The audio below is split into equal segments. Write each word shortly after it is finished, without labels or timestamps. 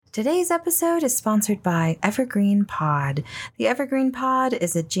Today's episode is sponsored by Evergreen Pod. The Evergreen Pod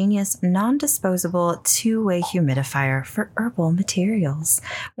is a genius, non-disposable, two-way humidifier for herbal materials.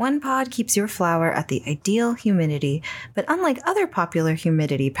 One pod keeps your flower at the ideal humidity, but unlike other popular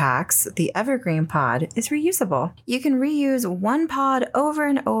humidity packs, the Evergreen Pod is reusable. You can reuse one pod over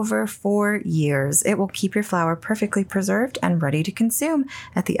and over for years. It will keep your flower perfectly preserved and ready to consume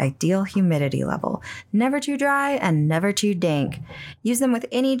at the ideal humidity level. Never too dry and never too dank. Use them with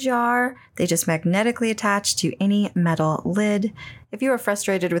any jar. They just magnetically attach to any metal lid. If you are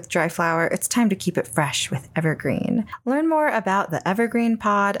frustrated with dry flower, it's time to keep it fresh with Evergreen. Learn more about the Evergreen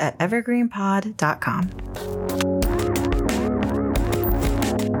Pod at evergreenpod.com.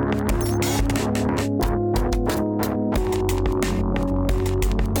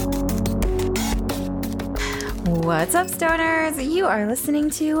 What's up, stoners? You are listening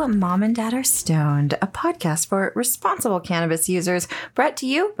to Mom and Dad Are Stoned, a podcast for responsible cannabis users, brought to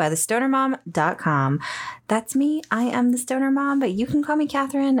you by thestonermom.com. That's me. I am the Stoner Mom, but you can call me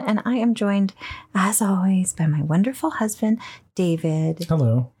Catherine, and I am joined, as always, by my wonderful husband, David.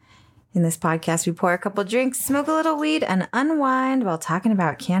 Hello. In this podcast, we pour a couple drinks, smoke a little weed, and unwind while talking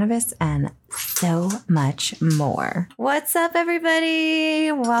about cannabis and so much more. What's up,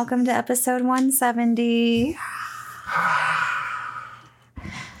 everybody? Welcome to episode 170.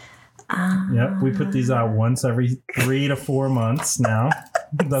 Yep, we put these out once every 3 to 4 months now.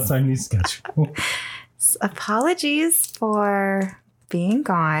 That's our new schedule. Apologies for being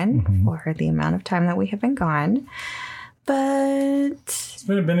gone, for the amount of time that we have been gone. But it's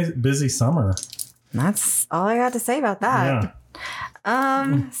been a busy summer. That's all I got to say about that.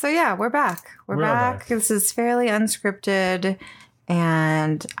 Yeah. So yeah, we're back. We're back. This is fairly unscripted.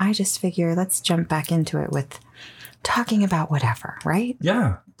 And I just figure let's jump back into it with talking about whatever, right?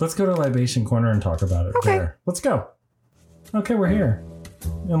 Yeah. Let's go to Libation Corner and talk about it. Okay. There. Let's go. Okay, we're here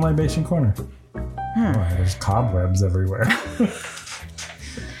in Libation Corner. Oh, there's cobwebs everywhere. Look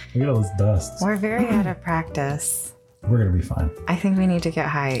at all this dust. We're very out of practice. We're going to be fine. I think we need to get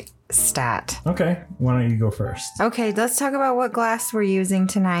high stat. Okay. Why don't you go first? Okay, let's talk about what glass we're using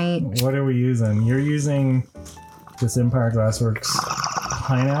tonight. What are we using? You're using this Empire Glassworks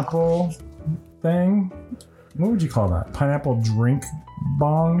pineapple thing. What would you call that? Pineapple drink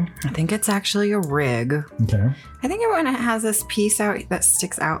bong? I think it's actually a rig. Okay. I think when it has this piece out that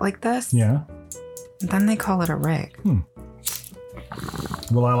sticks out like this, Yeah. then they call it a rig.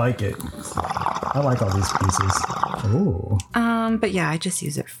 Well, I like it. I like all these pieces. Ooh. But yeah, I just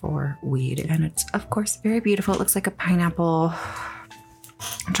use it for weed, and it's of course very beautiful. It looks like a pineapple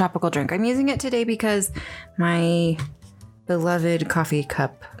tropical drink. I'm using it today because my beloved coffee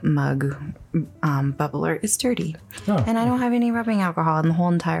cup mug bubbler is dirty, and I don't have any rubbing alcohol in the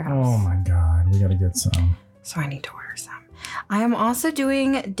whole entire house. Oh my god, we gotta get some. So I need to order some. I am also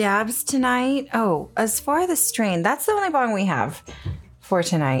doing dabs tonight. Oh, as far as the strain, that's the only bong we have for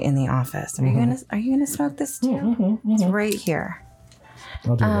tonight in the office. Are you gonna smoke this too? It's right here.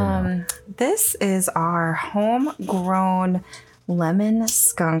 I'll do it right now. This is our homegrown lemon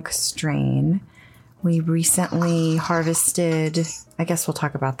skunk strain. We recently harvested. I guess we'll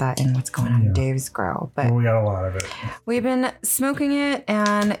talk about that in what's going on in Dave's grow. But Well, we got a lot of it. we've been smoking it,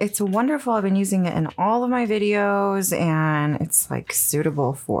 and it's wonderful. I've been using it in all of my videos, and it's like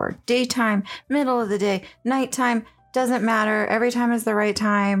suitable for daytime, middle of the day, nighttime. Doesn't matter. Every time is the right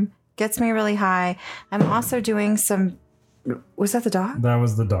time. Gets me really high. I'm also doing some. Was that the dog? That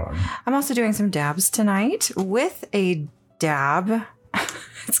was the dog. I'm also doing some dabs tonight with a dab.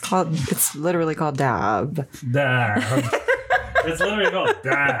 It's literally called dab. Dab. It's literally called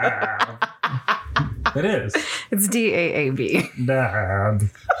dab. It is. It's DAAB. Dab.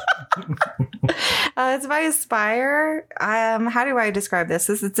 It's by Aspire. How do I describe this?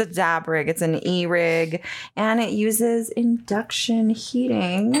 It's a dab rig. It's an e-rig, and it uses induction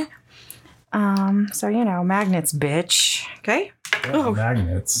heating. So magnets, bitch. Okay.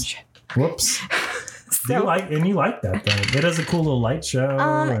 Magnets. Whoops. So, you like that thing? It has a cool little light show.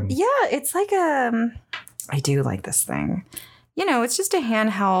 yeah, it's like I do like this thing. It's just a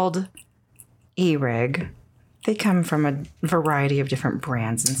handheld e-rig. They come from a variety of different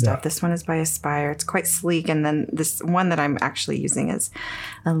brands and stuff. Yeah. This one is by Aspire. It's quite sleek. And then this one that I'm actually using is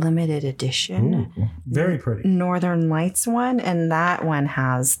a limited edition. Ooh, very pretty. Northern Lights one. And that one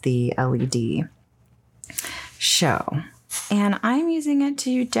has the LED show. And I'm using it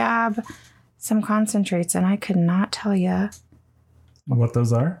to dab some concentrates. And I could not tell you what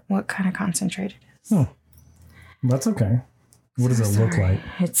those are. What kind of concentrate it is. That's okay. What does it look like?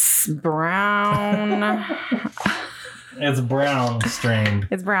 It's brown. It's brown strained.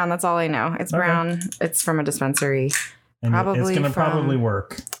 It's brown. That's all I know. It's brown. It's from a dispensary. And it's going to probably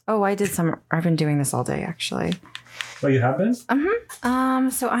work. Oh, I did some. I've been doing this all day, actually. Oh, you have been?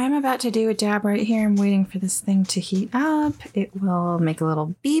 So I'm about to do a dab right here. I'm waiting for this thing to heat up. It will make a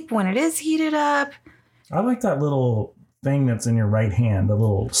little beep when it is heated up. I like that little thing that's in your right hand, the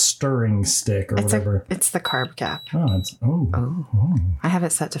little stirring stick or whatever. It's the carb cap. Oh, it's oh. I have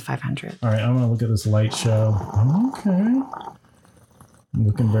it set to 500. All right, I'm gonna look at this light show. Okay,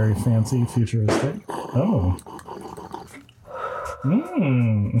 looking very fancy, futuristic. Oh.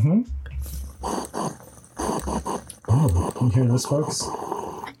 Mm-hmm. Oh, you hear this, folks?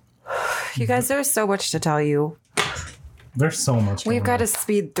 You guys, there's so much to tell you. There's so much. We've got to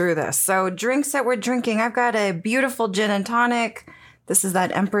speed through this. So drinks that we're drinking. I've got a beautiful gin and tonic. This is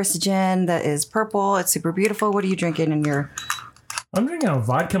that Empress gin that is purple. It's super beautiful. What are you drinking in your... I'm drinking a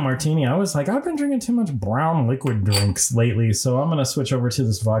vodka martini. I was like, I've been drinking too much brown liquid drinks lately, so I'm going to switch over to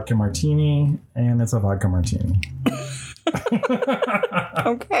this vodka martini, and it's a vodka martini.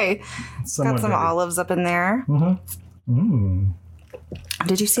 Okay. Somewhat got some dirty. olives up in there. Mm-hmm. Mm.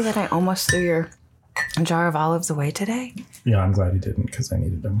 Did you see that I almost threw your jar of olives away today? Yeah, I'm glad you didn't because I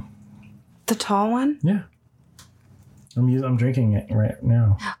needed them. The tall one? Yeah. I'm drinking it right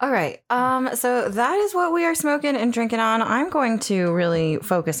now. All right. So that is what we are smoking and drinking on. I'm going to really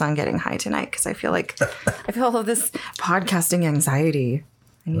focus on getting high tonight because I feel like all of this podcasting anxiety.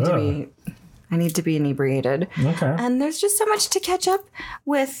 I need to be inebriated. Okay. And there's just so much to catch up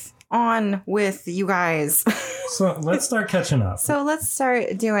with you guys. So let's start catching up. So let's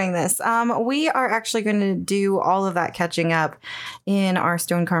start doing this. We are actually going to do all of that catching up in our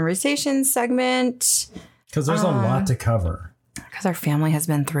Stone Conversations segment. Because there's a lot to cover. Because our family has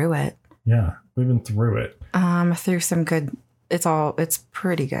been through it. Yeah, we've been through it. Through some good. It's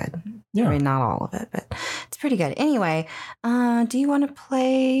pretty good. Yeah. I mean, not all of it, but it's pretty good. Anyway, do you want to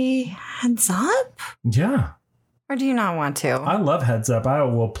play Heads Up? Yeah. Or do you not want to? I love Heads Up. I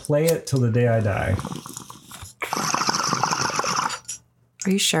will play it till the day I die. Are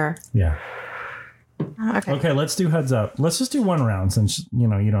you sure? Yeah. Okay. Okay, let's do Heads Up. Let's just do one round since, you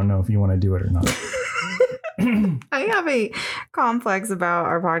don't know if you want to do it or not. I have a complex about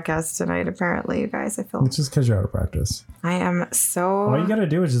our podcast tonight, apparently, you guys. I feel It's just because you're out of practice. I am so... All you got to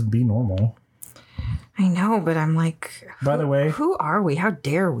do is just be normal. I know, but I'm like... By the way... Who are we? How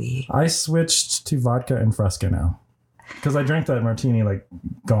dare we? I switched to vodka and Fresca now. Because I drank that martini,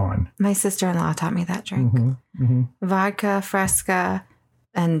 gone. My sister-in-law taught me that drink. Vodka, Fresca,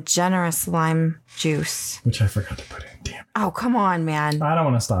 and generous lime juice. Which I forgot to put in. Damn it. Oh, come on, man. I don't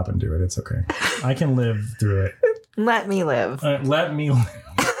want to stop and do it. It's okay. I can live through it. Let me live. Let me live.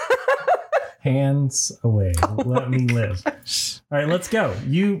 Hands away. Let me live. All right, let's go.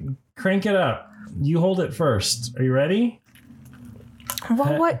 You crank it up. You hold it first. Are you ready?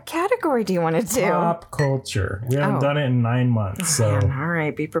 Well, what category do you want to do? Pop culture. We haven't done it in 9 months. So, Man, all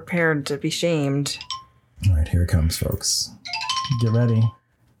right, be prepared to be shamed. all right, here it comes, folks. Get ready.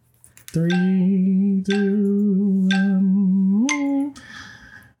 3, 2, 1.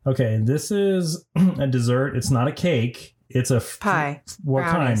 Okay, this is a dessert. It's not a cake. It's a Pie. What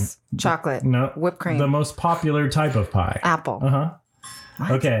Brownies, kind? chocolate. No, Whipped cream. The most popular type of pie. Apple. What?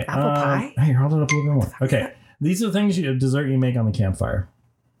 Okay. Apple pie? Here, hold it up a little bit more. Okay. These are the things dessert you make on the campfire.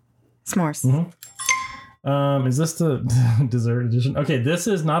 S'mores. Is this the dessert edition? Okay, this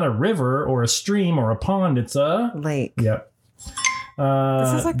is not a river or a stream or a pond. It's a Lake. Yep.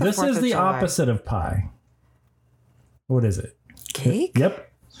 This is like the 4th of the July. opposite of pie. What is it? Cake?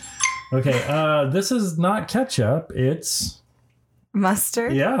 Yep. Okay. This is not ketchup. It's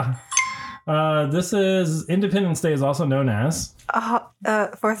Mustard? yeah. This is Independence Day is also known as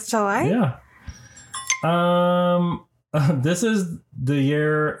 4th of July? yeah. This is the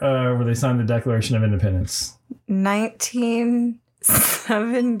year where they signed the Declaration of Independence.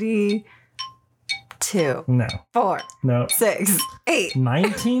 1972. No. 4, No. 6, 8.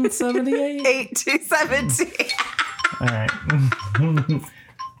 1978? 8 to 70. All right.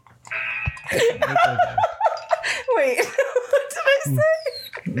 Wait, what did I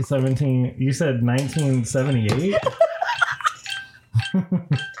say? 17. You said 1978?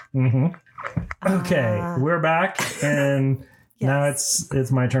 Okay, we're back, and now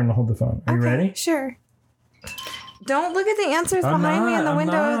it's my turn to hold the phone. Are you ready? Sure. Don't look at the answers behind me in the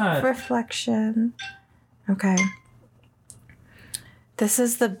window of reflection. Okay. This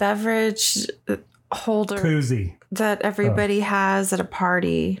is the beverage holder Koozie. that everybody has at a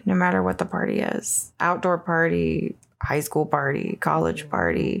party, no matter what the party is. Outdoor party, high school party, college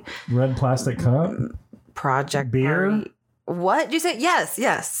party, Red plastic cup. project Beer? party. What? You say yes.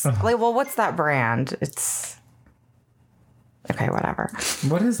 Like, well, what's that brand? Okay, whatever.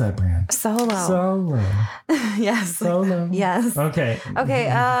 What is that brand? Solo. Yes. Solo. Yes. Okay. Okay,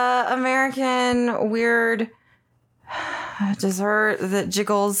 American weird dessert that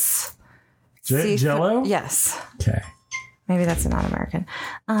jiggles. Jello? Yes. Okay. Maybe that's not American.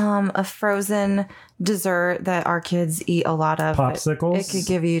 A frozen dessert that our kids eat a lot of. Popsicles? It could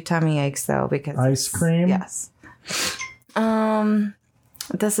give you tummy aches though because Ice cream? Yes.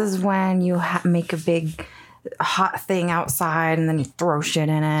 This is when you make a big hot thing outside and then you throw shit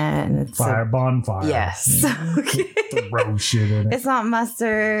in it and it's bonfire. Yes. Okay. Throw shit in it. It's not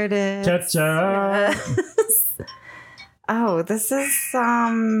mustard. It's Ketchup. Oh, this is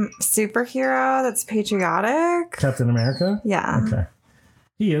superhero that's patriotic. Captain America? Yeah. Okay.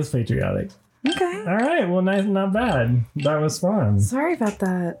 He is patriotic. Okay. All right. Well, nice. Not bad. That was fun. Sorry about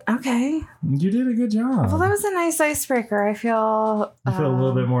that. Okay. You did a good job. Well, that was a nice icebreaker. I feel... You feel a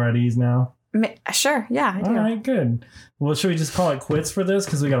little bit more at ease now? Sure. Yeah, I do. All right. Good. Well, should we just call it quits for this?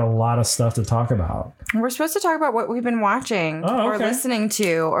 Because we got a lot of stuff to talk about. We're supposed to talk about what we've been watching or listening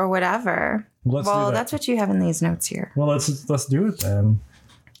to or whatever. Let's do that. That's what you have in these notes here. Well, let's do it then.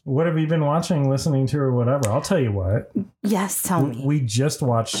 What have you been watching, listening to, or whatever? I'll tell you what. Yes, tell me. We just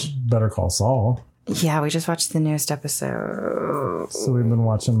watched Better Call Saul. Yeah, we just watched the newest episode. So we've been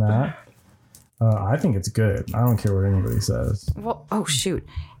watching that. I think it's good. I don't care what anybody says. Well, oh shoot,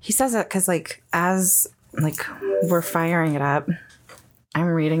 he says that because as we're firing it up, I'm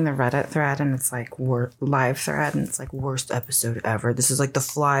reading the Reddit thread and it's like live thread and it's like worst episode ever. This is like the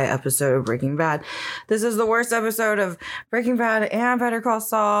Fly episode of Breaking Bad. This is the worst episode of Breaking Bad and Better Call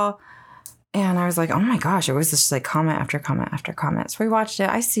Saul. And I was like, oh my gosh, it was just like comment after comment after comment. So we watched it.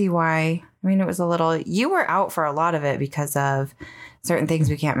 I see why. I mean, it was a little, you were out for a lot of it because of certain things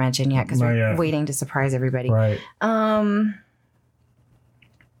we can't mention yet because we're waiting to surprise everybody. Right.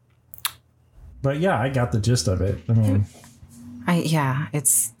 But yeah, I got the gist of it. I mean,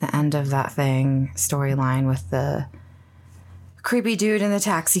 it's the end of that thing storyline with the creepy dude in the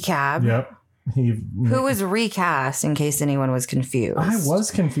taxi cab. Yep. Who was recast in case anyone was confused. I was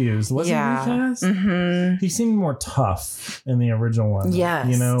confused. Was he recast? Mm-hmm. He seemed more tough in the original one. Yes.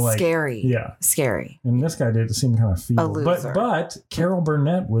 You know, like scary. Yeah. Scary. And this guy did seem kind of feeble. A loser. But Carol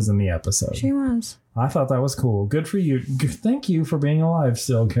Burnett was in the episode. She was. I thought that was cool. Good for you. Thank you for being alive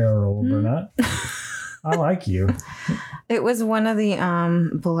still, Carol Burnett. I like you. It was one of the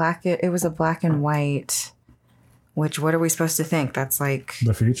it was a black and white. Which, what are we supposed to think? That's like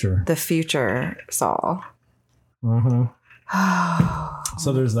the future Saul. Mm-hmm.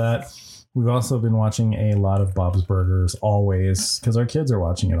 So there's that. We've also been watching a lot of Bob's Burgers always because our kids are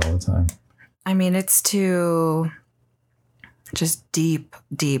watching it all the time. I mean, it's to just deep,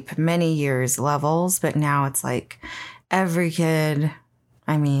 many years levels, but now it's like every kid,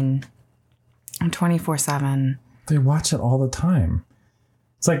 I mean, 24/7. They watch it all the time.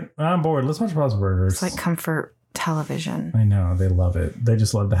 It's like, I'm bored. Let's watch Bob's Burgers. It's like comfort television. I know. They love it. They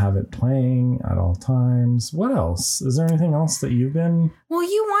just love to have it playing at all times. What else? Is there anything else that you've been... Well,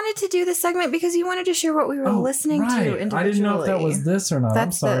 you wanted to do this segment because you wanted to share what we were listening to individually. I didn't know if that was this or not.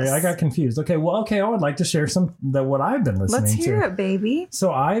 I'm sorry. I got confused. Okay. I would like to share what I've been listening to. Let's hear it, baby.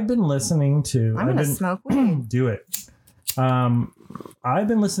 So I've been listening to... I'm going to smoke weed. Do it. I've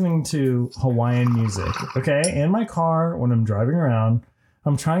been listening to Hawaiian music. Okay. In my car when I'm driving around,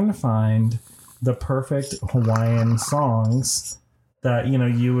 I'm trying to find the perfect Hawaiian songs that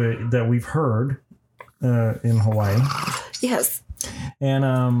that we've heard in Hawaii. Yes.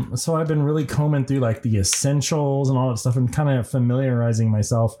 And so I've been really combing through like the essentials and all that stuff and kind of familiarizing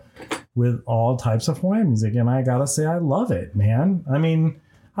myself with all types of Hawaiian music. And I gotta say, I love it, man. I mean,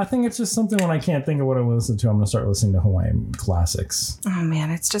 I think it's just something when I can't think of what I want to listen to, I'm gonna start listening to Hawaiian classics. Oh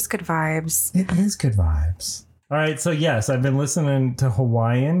man, it's just good vibes. It is good vibes. All right, so yes, I've been listening to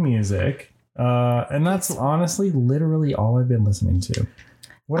Hawaiian music. And that's honestly literally all I've been listening to.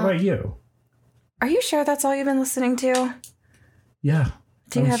 What about you? Are you sure that's all you've been listening to? Yeah.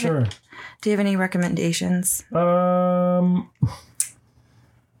 Do you have any recommendations? Man,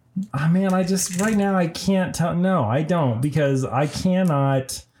 right now I can't tell. No, I don't, because I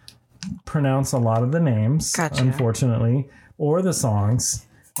cannot pronounce a lot of the names, unfortunately, or the songs,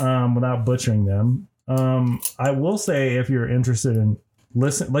 without butchering them. I will say, if you're interested in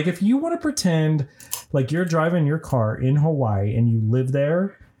listen, like if you want to pretend like you're driving your car in Hawaii and you live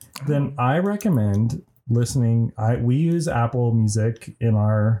there, then I recommend listening. We use Apple Music in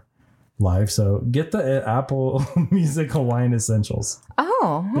our live, so get the Apple Music Hawaiian Essentials.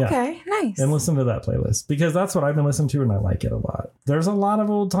 Oh, okay. Yeah. Nice. And listen to that playlist, because that's what I've been listening to and I like it a lot. There's a lot of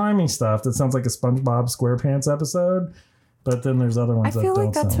old-timey stuff that sounds like a SpongeBob SquarePants episode, but then there's other ones that don't. I feel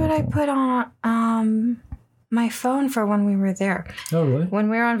like that's what I put on my phone for when we were there. Oh, really?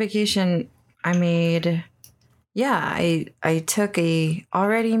 When we were on vacation, I took a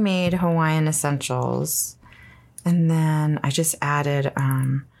already made Hawaiian essentials, and then I just added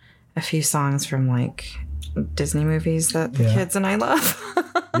a few songs from like Disney movies that the kids and I love.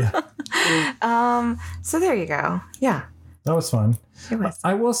 Yeah. So there you go. Yeah. That was fun. It was.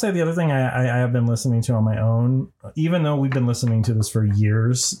 I will say the other thing I have been listening to on my own, even though we've been listening to this for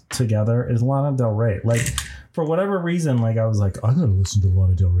years together, is Lana Del Rey. Like, for whatever reason, like I was like, I'm going to listen to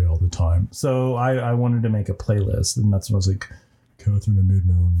Lana Del Rey all the time. So I wanted to make a playlist, and that's when I was like, Catherine, I made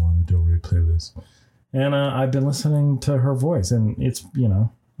my own Lana Del Rey playlist. And I've been listening to her voice, and it's,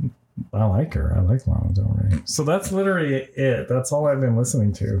 I like her. I like Lana Del Rey. So that's literally it. That's all I've been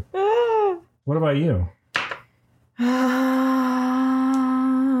listening to. What about you?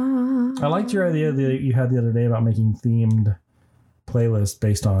 I liked your idea that you had the other day about making themed playlists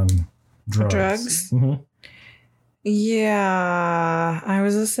based on drugs. Mm-hmm. Yeah. I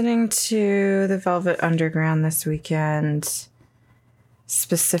was listening to the Velvet Underground this weekend.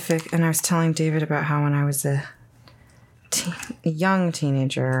 And I was telling David about how when I was a young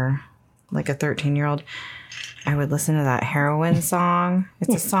teenager, like a 13-year-old, I would listen to that Heroin song.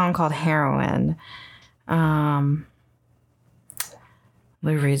 It's a song called Heroin.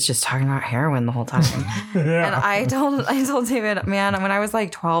 Lou Reed's just talking about heroin the whole time. And I told David, man, when I was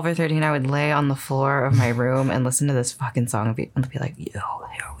like 12 or 13, I would lay on the floor of my room and listen to this fucking song and be like, yo,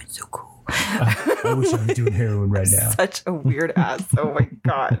 heroin's so cool. I wish I was doing heroin right now. Such a weird ass. Oh my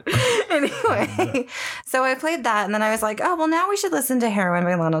God. Anyway, so I played that, and then I was like, oh, well, now we should listen to Heroin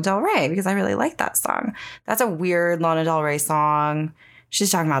by Lana Del Rey because I really like that song. That's a weird Lana Del Rey song. She's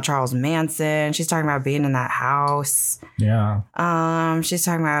talking about Charles Manson. She's talking about being in that house. Yeah. She's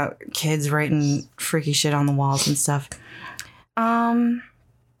talking about kids writing freaky shit on the walls and stuff. And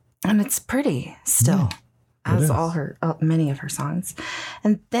it's pretty still, as many of her songs.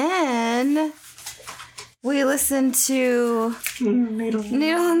 And then we listened to Needle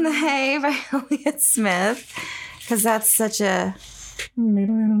in the Hay by Elliott Smith, because that's such a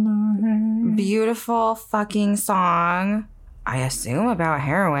beautiful fucking song. I assume about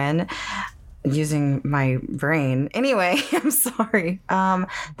heroin, using my brain. Anyway, I'm sorry. Then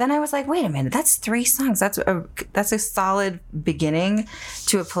I was like, wait a minute, that's 3 songs. That's a solid beginning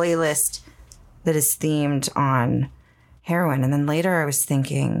to a playlist that is themed on heroin. And then later I was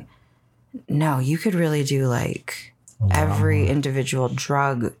thinking, no, you could really do like every individual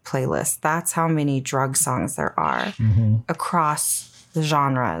drug playlist. That's how many drug songs there are across the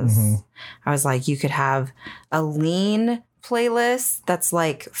genres. I was like, you could have a lean playlist that's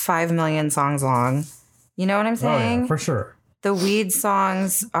like 5 million songs long. You know what I'm saying? Oh, yeah, for sure. The weed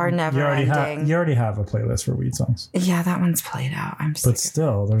songs are never ending. You already have a playlist for weed songs. Yeah, that one's played out. But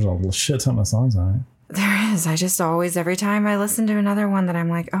still, there's a shit ton of songs on it. There is. I just always, every time I listen to another one that I'm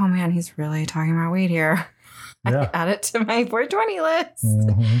like, oh man, he's really talking about weed here. Yeah. I add it to my 420 list.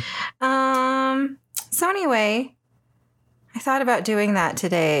 So anyway, I thought about doing that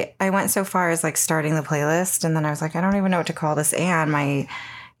today. I went so far as like starting the playlist, and then I was like, I don't even know what to call this. And my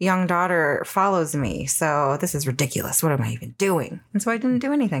young daughter follows me, so this is ridiculous. What am I even doing? And so I didn't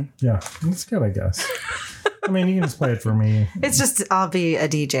do anything. Yeah, that's good, I guess. I mean, you can just play it for me. It's just, I'll be a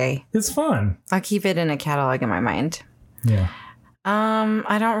DJ. It's fun. I'll keep it in a catalog in my mind. Yeah.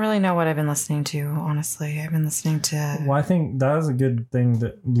 I don't really know what I've been listening to, honestly. I've been listening to... Well, I think that is a good thing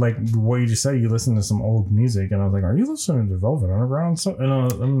that, like, what you just said, you listen to some old music, and I was like, are you listening to Velvet Underground?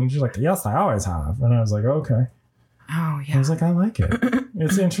 And she's like, yes, I always have. And I was like, okay. Oh, yeah. I was like, I like it.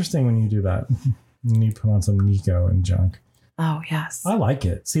 It's interesting when you do that. When you put on some Nico and junk. Oh, yes. I like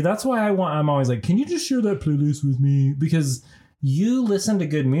it. See, that's why I'm always like, can you just share that playlist with me? Because you listen to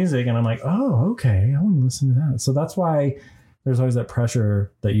good music, and I'm like, oh, okay, I want to listen to that. So that's why... There's always that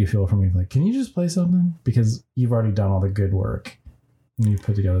pressure that you feel from me, like, can you just play something? Because you've already done all the good work and you've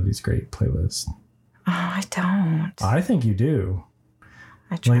put together these great playlists. Oh, I don't. I think you do.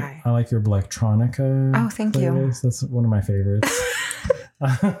 I try. I like your Electronica. Oh, thank playlist. You. That's one of my favorites.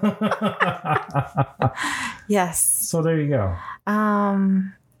 Yes. So there you go.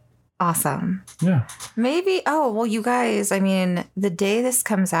 Awesome. Yeah. Maybe. Oh, well, you guys, I mean, the day this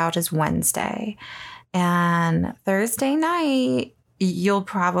comes out is Wednesday. And Thursday night, you'll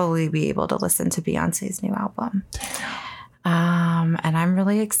probably be able to listen to Beyonce's new album. And I'm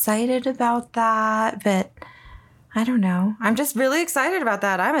really excited about that. But I don't know. I'm just really excited about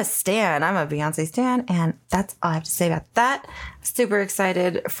that. I'm a stan. I'm a Beyonce stan. And that's all I have to say about that. Super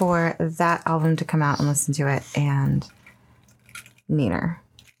excited for that album to come out and listen to it. And Neener.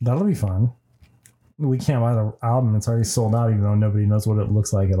 That'll be fun. we can't buy the album. It's already sold out, even though nobody knows what it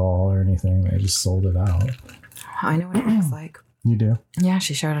looks like at all or anything. They just sold it out. I know what it looks like. You do? Yeah,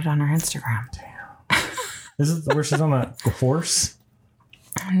 she showed it on her Instagram. Damn. Is it where she's on the horse?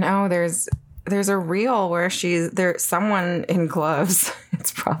 No, there's a reel where there's someone in gloves.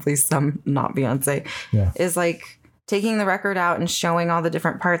 It's probably not Beyonce. Yeah. Is like taking the record out and showing all the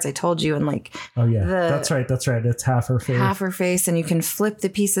different parts. I told you, and like, oh yeah, that's right. It's half her face, and you can flip the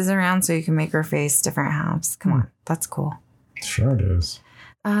pieces around so you can make her face different halves. Come on, that's cool. Sure it is.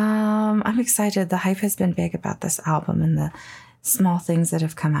 I'm excited. The hype has been big about this album, and the small things that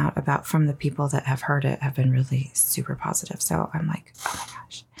have come out from the people that have heard it have been really super positive. So I'm like, oh my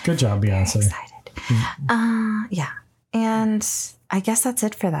gosh, good job, Beyonce. Very excited. Yeah, and I guess that's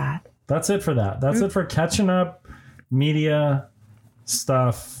it for that. That's it for catching up. Media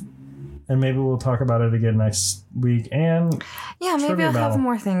stuff, and maybe we'll talk about it again next week. And yeah, maybe I'll have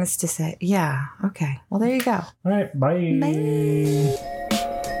more things to say. Yeah. Okay. Well, there you go. All right. Bye. Bye.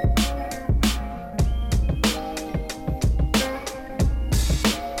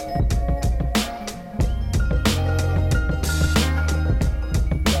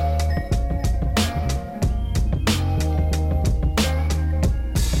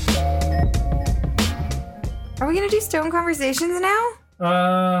 Are we going to do Stone Conversations now?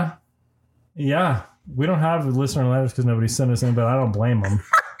 Yeah. We don't have listener letters because nobody sent us in, but I don't blame them.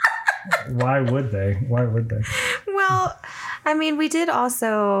 Why would they? Well, I mean, we did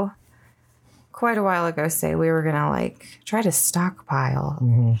also quite a while ago say we were going to like try to stockpile.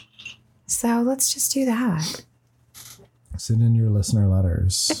 Mm-hmm. So let's just do that. Send in your listener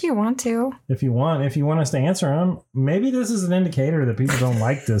letters. If you want to. If you want us to answer them, maybe this is an indicator that people don't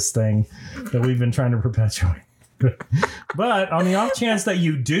like this thing that we've been trying to perpetuate. But on the off chance that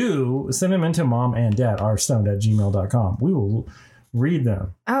you do, send them into momanddad@stoned@gmail.com. We will read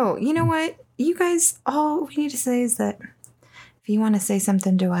them. Oh, you know what? You guys, all we need to say is that if you want to say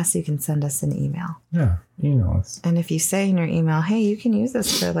something to us, you can send us an email. Yeah, email us. And if you say in your email, hey, you can use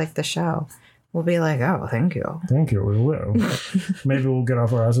this for like the show, we'll be like, oh, thank you. Thank you, we will. Maybe we'll get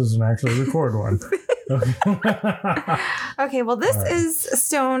off our asses and actually record one. Okay, well, this is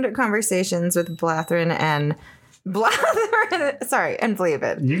Stoned Conversations with Blathren and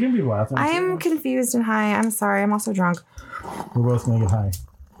Fleabit. You can be Blathren. I am confused and high. I'm sorry. I'm also drunk. We're both gonna get high.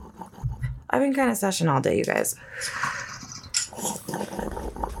 I've been kind of session all day, you guys.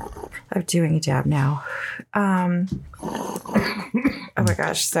 I'm doing a jab now. Oh my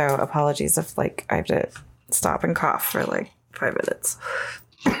gosh. So apologies if like I have to stop and cough for like 5 minutes.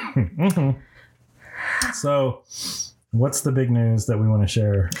 Mm-hmm. So what's the big news that we want to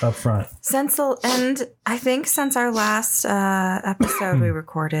share up front? Since our last episode we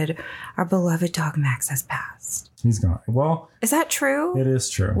recorded, our beloved dog Max has passed. He's gone. Well, is that true? It is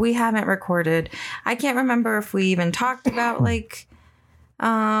true. We haven't recorded. I can't remember if we even talked about like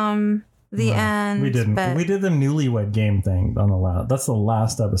the end. We didn't. But we did the newlywed game thing on the last. That's the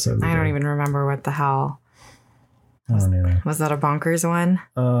last episode. I don't even remember what the hell. I don't either. Was that a bonkers one?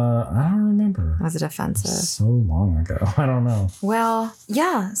 I don't remember. Was it offensive? So long ago. I don't know. Well,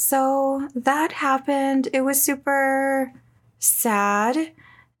 yeah. So that happened. It was super sad.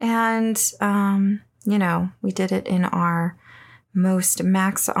 And, we did it in our most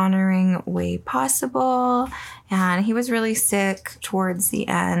Max honoring way possible. And he was really sick towards the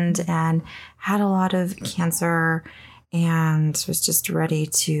end and had a lot of cancer and was just ready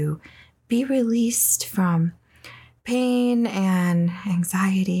to be released from pain and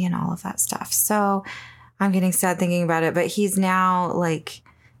anxiety and all of that stuff. So I'm getting sad thinking about it, but he's now like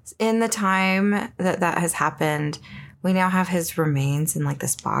in the time that has happened, we now have his remains in like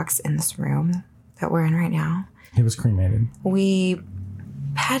this box in this room that we're in right now. He was cremated. We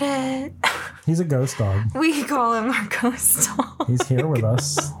pet it. He's a ghost dog. We call him our ghost dog. He's here with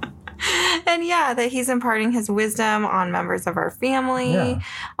us. And yeah, that he's imparting his wisdom on members of our family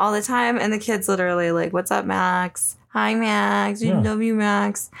all the time. And the kids literally like, what's up, Max? Hi, Max. We love you,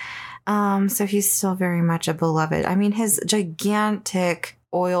 Max. So he's still very much a beloved. I mean, his gigantic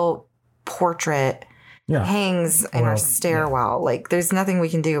oil portrait hangs in our stairwell. Yeah. Like, there's nothing we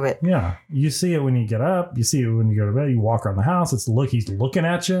can do but... Yeah. You see it when you get up. You see it when you go to bed. You walk around the house. He's looking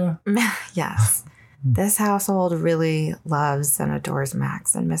at you. Yes. This household really loves and adores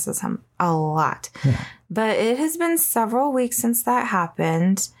Max and misses him a lot. Yeah. But it has been several weeks since that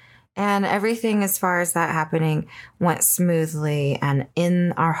happened. And everything as far as that happening went smoothly and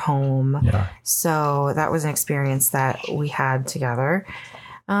in our home. Yeah. So that was an experience that we had together.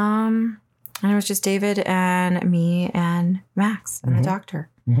 And it was just David and me and Max and the doctor.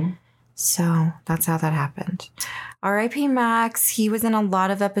 Mm-hmm. So that's how that happened. R.I.P. Max. He was in a lot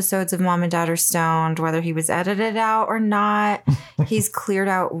of episodes of Mom and Dad Are Stoned, whether he was edited out or not. He's cleared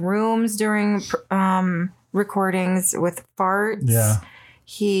out rooms during recordings with farts. Yeah.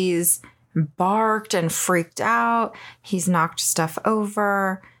 He's barked and freaked out. He's knocked stuff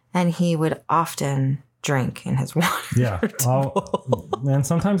over, and he would often drink in his water. Yeah. And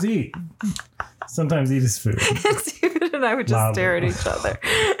sometimes eat. Sometimes eat his food. David and I would just stare at each other.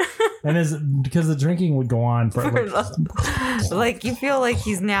 And because the drinking would go on for like you feel like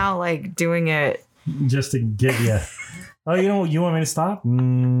he's now like doing it just to get you. Oh, you know, you want me to stop? Let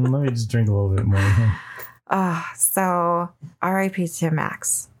me just drink a little bit more. So R.I.P. to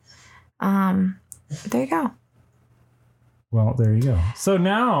Max. There you go. Well, there you go. So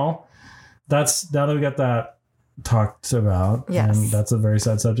now that we got that talked about, yes, and that's a very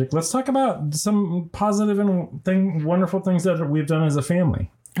sad subject. Let's talk about some positive and wonderful things that we've done as a family.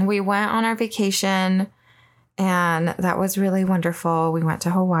 We went on our vacation, and that was really wonderful. We went to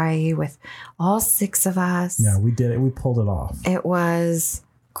Hawaii with all 6 of us. Yeah, we did it. We pulled it off. It was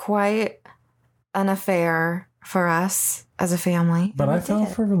quite an affair for us as a family. But I felt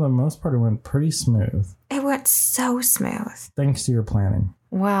for the most part, it went pretty smooth. It went so smooth. Thanks to your planning.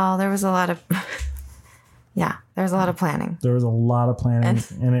 Well, there was a lot of... Yeah, there was a lot of planning. There was a lot of planning,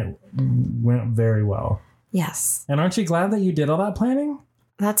 and it went very well. Yes. And aren't you glad that you did all that planning?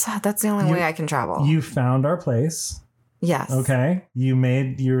 That's the only way I can travel. You found our place. Yes. Okay.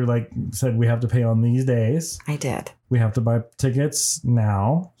 Said we have to pay on these days. I did. We have to buy tickets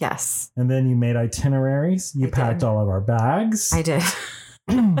now. Yes. And then you made itineraries. You packed all of our bags. I did.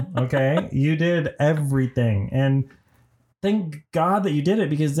 Okay. You did everything. And thank God that you did it,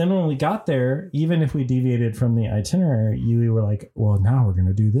 because then when we got there, even if we deviated from the itinerary, you were like, well, now we're going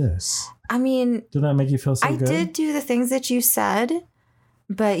to do this. I mean, did that make you feel so good? I did do the things that you said,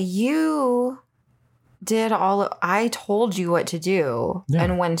 but you did I told you what to do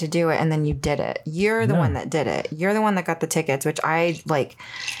and when to do it, and then you did it. You're the one that did it. You're the one that got the tickets, which I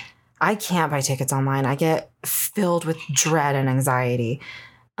can't buy tickets online. I get filled with dread and anxiety.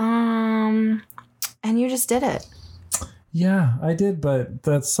 And you just did it. Yeah, I did, but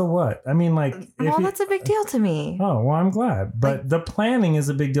that's so what? I mean, that's a big deal to me. Oh, well, I'm glad. But the planning is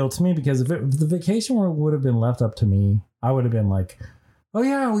a big deal to me, because if the vacation would have been left up to me, I would have been like, oh,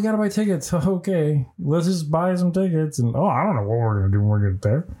 yeah, we got to buy tickets. Okay, let's just buy some tickets. And, I don't know what we're going to do when we get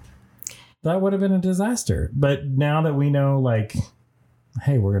there. That would have been a disaster. But now that we know,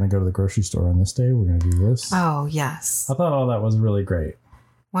 hey, we're going to go to the grocery store on this day, we're going to do this. Oh, yes. I thought all that was really great.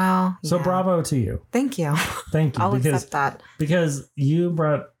 Well, so bravo to you. Thank you. Thank you. I'll accept that. Because you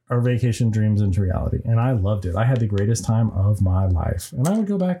brought our vacation dreams into reality, and I loved it. I had the greatest time of my life, and I would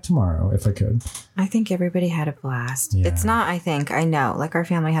go back tomorrow if I could. I think everybody had a blast. Yeah. It's not, I know. Our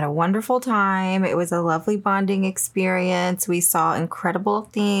family had a wonderful time. It was a lovely bonding experience. We saw incredible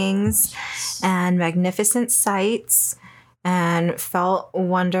things and magnificent sights, and felt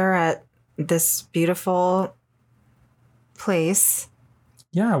wonder at this beautiful place.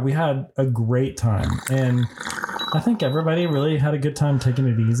 Yeah, we had a great time, and I think everybody really had a good time taking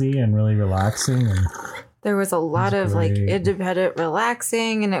it easy and really relaxing. And there was a lot of independent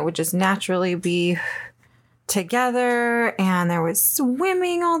relaxing, and it would just naturally be together. And there was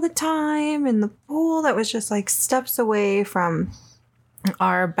swimming all the time in the pool that was just steps away from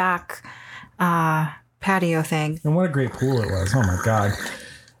our back patio thing. And what a great pool it was! Oh my God.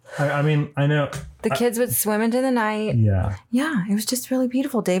 I mean, I know. The kids would swim into the night. Yeah. Yeah, it was just really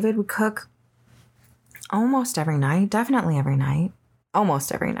beautiful. David would cook almost every night. Definitely every night.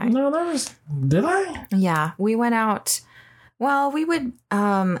 Almost every night. No, did I? Yeah, we went out. Well, we would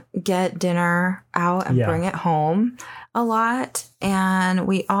get dinner out and bring it home a lot. And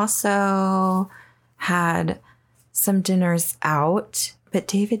we also had some dinners out. But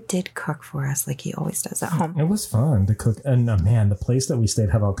David did cook for us like he always does at home. It was fun to cook. And man, the place that we stayed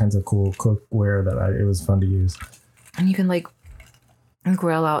had all kinds of cool cookware that it was fun to use. And you can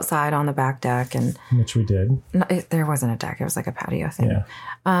grill outside on the back deck. Which we did. No, there wasn't a deck. It was a patio thing. Yeah.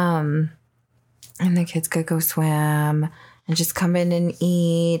 And the kids could go swim and just come in and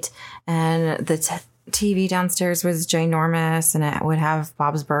eat. And the TV downstairs was ginormous, and it would have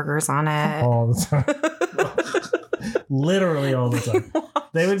Bob's Burgers on it. All the time. Literally all the time.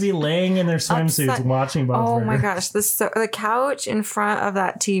 They would be laying in their swimsuits watching Bob's Burgers. Oh my gosh. The couch in front of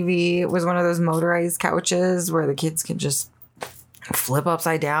that TV was one of those motorized couches where the kids could just flip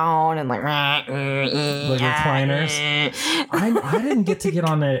upside down and recliners. I didn't get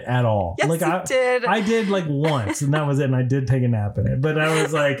on it at all. Yes, you did. I did once, and that was it. And I did take a nap in it, but I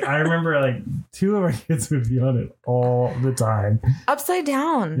was I remember 2 of our kids would be on it all the time, upside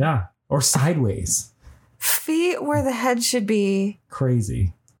down. Yeah. or sideways. Feet where the head should be.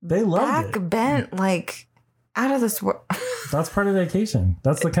 Crazy. They loved it. Back bent like out of this world. That's part of vacation.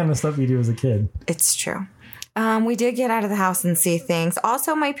 That's the kind of stuff you do as a kid. It's true. We did get out of the house and see things.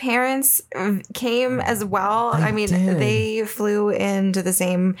 Also, my parents came as well. They flew into the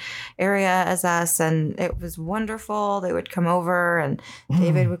same area as us, and it was wonderful. They would come over, and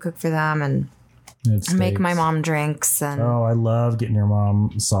David would cook for them and make my mom drinks. And I love getting your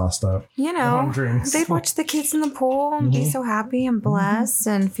mom sauced up. Drinks. They'd watch the kids in the pool and be so happy and blessed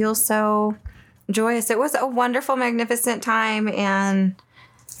and feel so joyous. It was a wonderful, magnificent time, and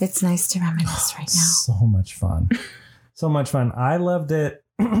it's nice to reminisce right now. So much fun. So much fun. I loved it.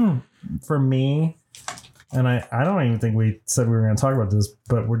 For me, and I don't even think we said we were going to talk about this,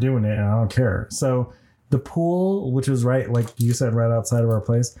 but we're doing it and I don't care. So the pool, which was right, like you said, right outside of our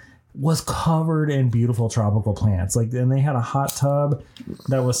place, was covered in beautiful tropical plants. And they had a hot tub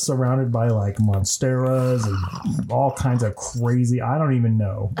that was surrounded by like monsteras and all kinds of crazy, I don't even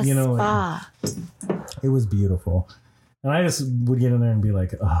know. Spa. It was beautiful. And I just would get in there and be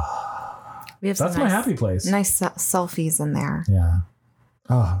like, oh, that's my happy place. Nice selfies in there. Yeah.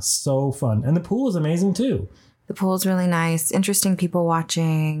 Oh, so fun. And the pool is amazing too. The pool is really nice. Interesting people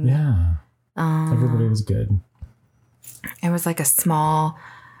watching. Yeah. Everybody was good. It was like a small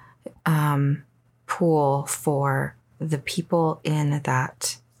pool for the people in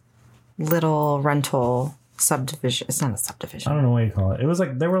that little rental subdivision. It's not a subdivision. I don't know what you call it. It was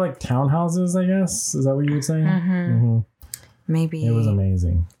like, they were like townhouses, I guess. Is that what you would say? Mm-hmm. Maybe it was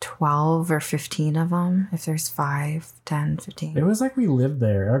amazing. 12 or 15 of them. If there's 5, 10, 15. It was like we lived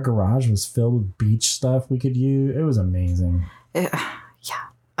there. Our garage was filled with beach stuff we could use. It was amazing. Yeah.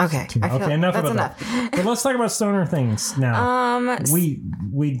 Okay. Enough about that. But let's talk about stoner things now.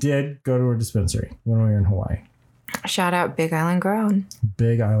 We did go to a dispensary when we were in Hawaii. Shout out Big Island Grown.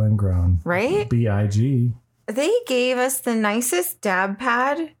 Big Island Grown. Right? BIG. They gave us the nicest dab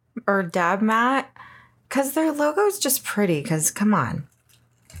pad or dab mat because their logo is just pretty. Because come on,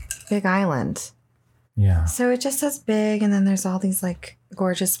 Big Island. Yeah. So it just says big, and then there's all these like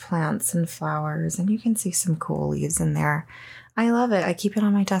gorgeous plants and flowers, and you can see some cool leaves in there. I love it. I keep it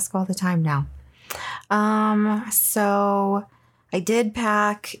on my desk all the time now. So I did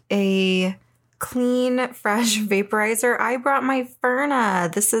pack a clean, fresh vaporizer. I brought my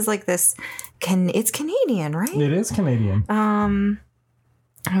Ferna. This is like this. It's Canadian, right? It is Canadian. A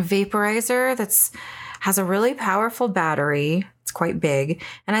vaporizer has a really powerful battery. It's quite big,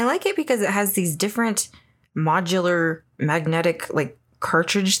 and I like it because it has these different modular magnetic like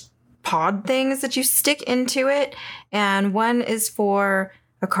cartridge pod things that you stick into it, and one is for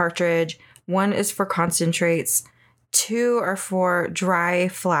a cartridge, one is for concentrates, 2 are for dry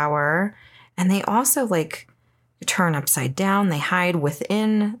flower, and they also like turn upside down. They hide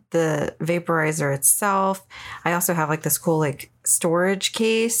within the vaporizer itself. I also have like this cool like storage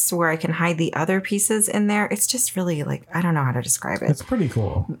case where I can hide the other pieces in there. It's just really like, I don't know how to describe it. It's pretty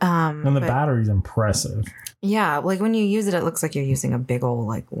cool. And the battery's impressive. Yeah, like when you use it, it looks like you're using a big old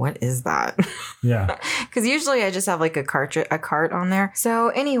like, what is that? Yeah. Because usually I just have like a cart on there. So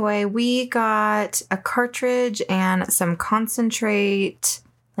anyway, we got a cartridge and some concentrate,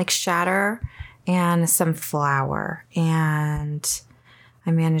 like shatter, and some flour. And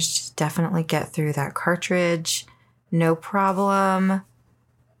I managed to definitely get through that cartridge. No problem.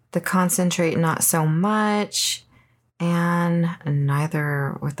 The concentrate, not so much. And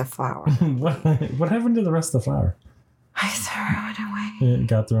neither with the flour. What happened to the rest of the flour? I threw it away. It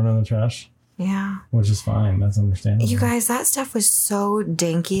got thrown in the trash? Yeah. Which is fine. That's understandable. You guys, that stuff was so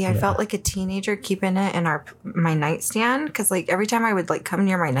danky. I felt like a teenager keeping it in my nightstand. Because like every time I would like come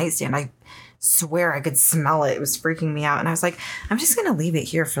near my nightstand, I swear I could smell it. It was freaking me out. And I was like, I'm just going to leave it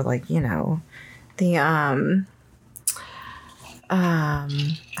here for like, the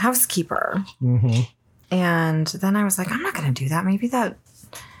housekeeper. Mm-hmm. And then I was like, I'm not going to do that. Maybe that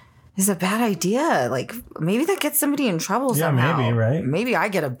is a bad idea. Like, maybe that gets somebody in trouble somehow. Yeah, maybe, right? Maybe I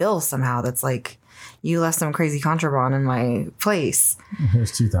get a bill somehow that's like, you left some crazy contraband in my place.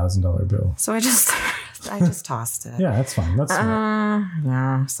 Here's $2,000 bill. So I just tossed it. Yeah, that's fine. That's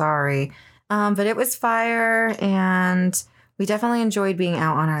yeah, sorry. But it was fire, and we definitely enjoyed being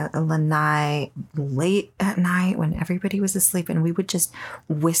out on a lanai late at night when everybody was asleep, and we would just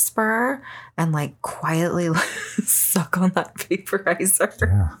whisper and like quietly suck on that vaporizer.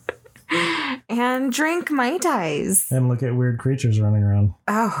 Yeah. And drink Mai Tais. And look at weird creatures running around.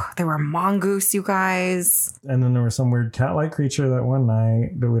 Oh, there were mongoose, you guys. And then there was some weird cat-like creature that one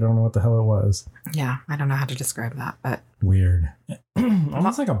night, but we don't know what the hell it was. Yeah, I don't know how to describe that, but... Weird.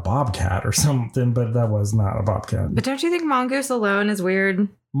 Almost like a bobcat or something, but that was not a bobcat. But don't you think mongoose alone is weird?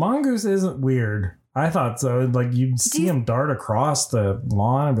 Mongoose isn't weird. I thought so. Like you'd see him dart across the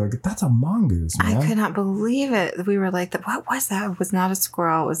lawn and be like, that's a mongoose, man. I could not believe it. We were like, what was that? It was not a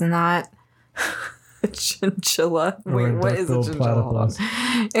squirrel. It was not a chinchilla. Wait, what is a chinchilla?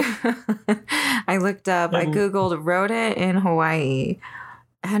 I looked up, I Googled rodent in Hawaii,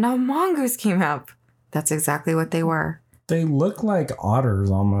 and a mongoose came up. That's exactly what they were. They look like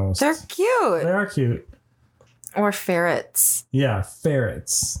otters almost. They're cute. They are cute. Or ferrets. Yeah,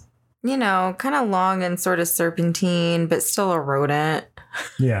 ferrets. You know, kind of long and sort of serpentine, but still a rodent.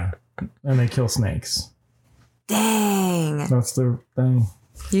 Yeah. And they kill snakes. Dang. That's the thing.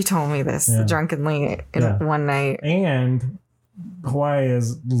 You told me this drunkenly one night. And Hawaii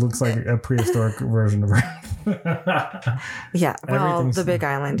looks like a prehistoric version of Earth. Yeah. Well, the Big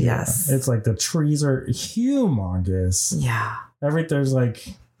Island, yes. It's like the trees are humongous. Yeah. There's like,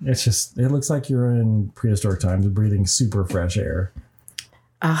 it looks like you're in prehistoric times breathing super fresh air.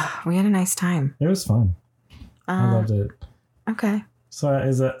 We had a nice time. It was fun. I loved it. Okay. So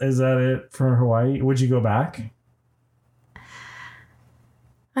is that it for Hawaii? Would you go back?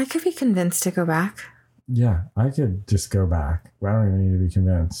 I could be convinced to go back. Yeah, I could just go back. I don't even need to be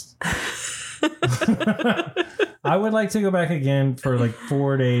convinced. I would like to go back again for like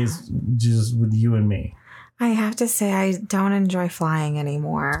 4 days just with you and me. I have to say, I don't enjoy flying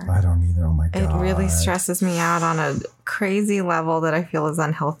anymore. I don't either. Oh my God. It really stresses me out on a crazy level that I feel is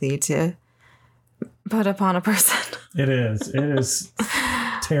unhealthy to put upon a person. It is. It is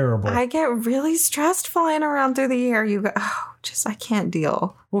terrible. I get really stressed flying around through the air. You go, I can't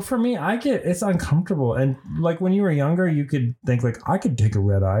deal. Well, for me, it's uncomfortable. And like when you were younger, you could think like, I could take a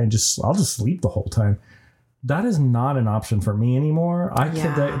red eye and I'll just sleep the whole time. That is not an option for me anymore. I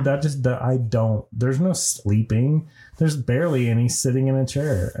don't. There's no sleeping. There's barely any sitting in a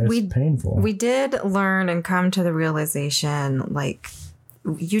chair. It's painful. We did learn and come to the realization, like,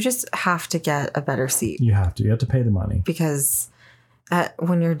 you just have to get a better seat. You have to pay the money. Because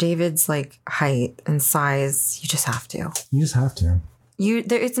when you're David's like height and size, you just have to.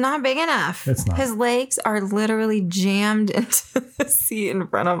 It's not big enough. It's not. His legs are literally jammed into the seat in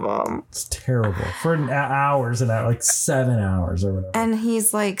front of him. It's terrible for hours and like 7 hours or whatever. And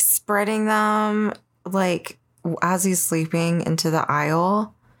he's like spreading them like as he's sleeping into the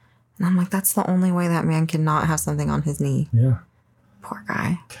aisle. And I'm like, that's the only way that man cannot have something on his knee. Yeah. Poor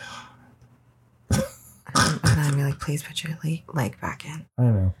guy. And then I'd be like, please put your leg back in. I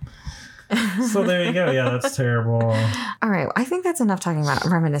know. So there you go. Yeah, that's terrible. All right. I think that's enough talking about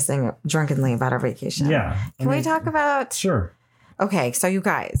reminiscing drunkenly about our vacation. Yeah. Can we talk about... Sure. Okay. So you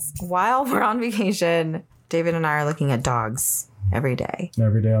guys, while we're on vacation, David and I are looking at dogs every day.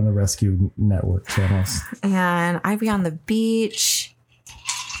 Every day on the Rescue Network channels. And I'd be on the beach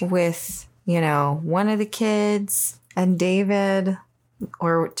with, one of the kids and David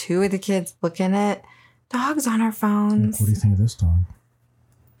or two of the kids looking at dogs on our phones. What do you think of this dog?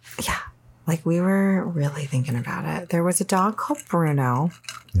 Yeah. Like we were really thinking about it. There was a dog called Bruno.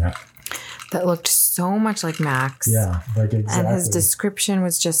 Yeah. That looked so much like Max. Yeah, like exactly. And his description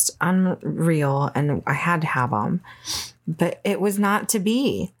was just unreal, and I had to have him. But it was not to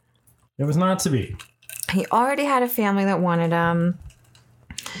be. It was not to be. He already had a family that wanted him.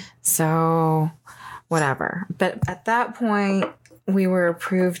 So, whatever. But at that point, we were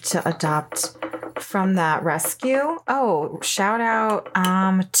approved to adopt from that rescue. Oh, shout out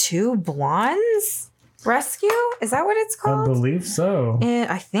Two Blondes Rescue. Is that what it's called? I believe so.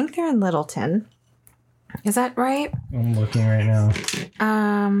 I think they're in Littleton. Is that right? I'm looking right now.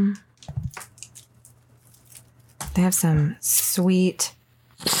 They have some sweet.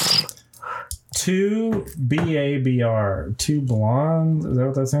 Two BABR. Two Blondes. Is that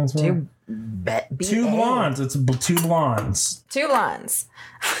what that stands for? Two Blondes. It's Two Blondes. Two Blondes.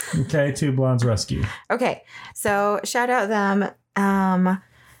 Okay, Two Blondes Rescue. Okay, so shout out them.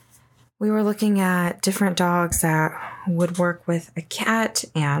 We were looking at different dogs that would work with a cat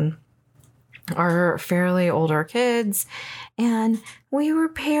and our fairly older kids, and we were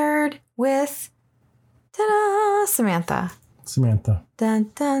paired with Samantha.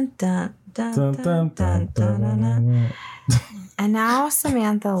 Dun, dun, dun, dun, dun, dun, dun, dun, dun. And now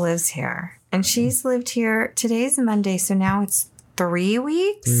Samantha lives here, and she's lived here. Today's Monday, so now it's 3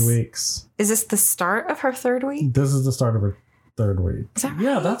 weeks. 3 weeks. Is this the start of her third week? This is the start of her third week. Is that right?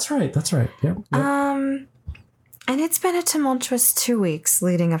 Yeah, that's right. That's right. Yep. And it's been a tumultuous 2 weeks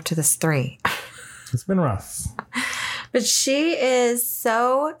leading up to this 3. It's been rough. But she is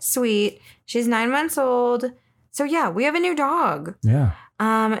so sweet. She's 9 months old. So yeah, we have a new dog. Yeah.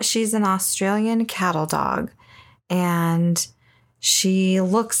 She's an Australian cattle dog, and She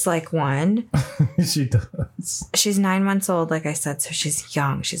looks like one. She does. She's 9 months old, like I said, so she's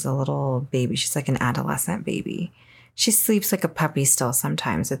young. She's a little baby. She's like an adolescent baby. She sleeps like a puppy still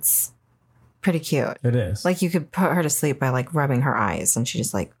sometimes. It's pretty cute. It is. Like you could put her to sleep by like rubbing her eyes and she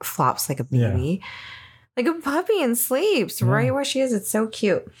just like flops like a baby. Yeah. Like a puppy and sleeps right where she is. It's so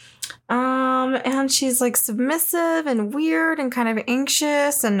cute. And she's like submissive and weird and kind of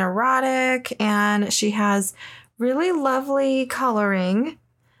anxious and neurotic. And she has really lovely coloring.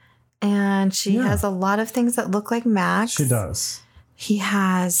 And she has a lot of things that look like Max. She does. He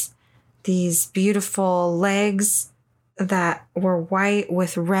has these beautiful legs that were white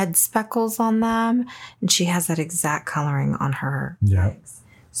with red speckles on them. And she has that exact coloring on her legs.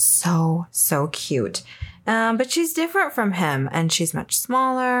 So cute. But she's different from him, and she's much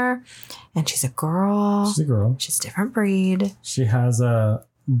smaller, and she's a girl. She's a girl. She's a different breed. She has a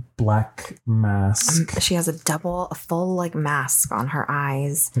black mask. She has a full like mask on her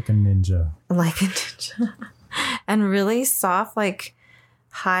eyes. Like a ninja. And really soft, like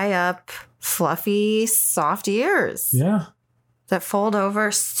high up, fluffy, soft ears. Yeah. That fold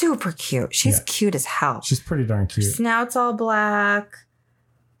over. Super cute. She's cute as hell. She's pretty darn cute. Her snout's all black.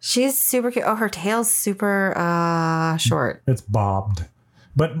 She's super cute. Oh, her tail's super short. It's bobbed.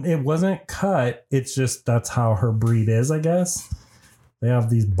 But it wasn't cut. It's just that's how her breed is, I guess. They have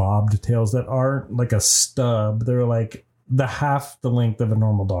these bobbed tails that aren't like a stub. They're like half the length of a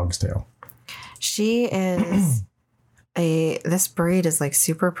normal dog's tail. She is this breed is like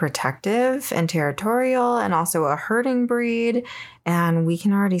super protective and territorial and also a herding breed. And we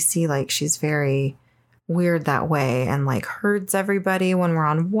can already see like she's very weird that way and like herds everybody when we're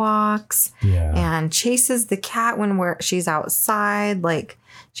on walks and chases the cat when she's outside. Like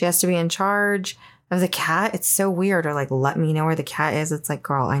she has to be in charge of the cat. It's so weird. Or like, let me know where the cat is. It's like,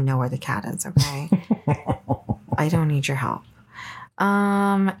 girl, I know where the cat is. Okay. I don't need your help.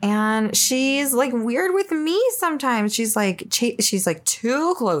 And she's like weird with me sometimes. She's like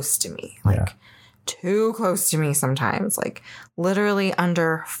too close to me. Like too close to me sometimes. Like literally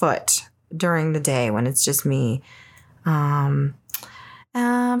underfoot during the day when it's just me. But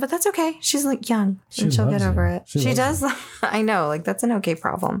that's okay. She's like young and she'll get over it. She does. I know. Like that's an okay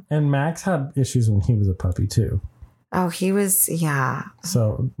problem. And Max had issues when he was a puppy too. Oh, he was. Yeah.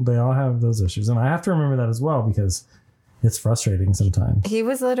 So they all have those issues. And I have to remember that as well because it's frustrating sometimes. He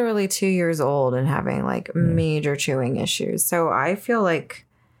was literally 2 years old and having like major chewing issues. So I feel like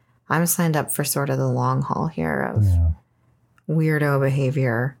I'm signed up for sort of the long haul here of weirdo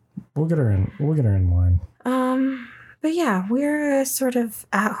behavior. We'll get her in line. But yeah, we're a sort of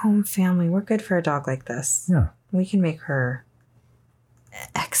at-home family. We're good for a dog like this. Yeah. We can make her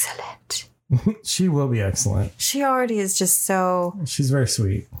excellent. She will be excellent. She already is just so... She's very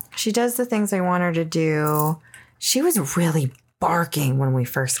sweet. She does the things I want her to do. She was really barking when we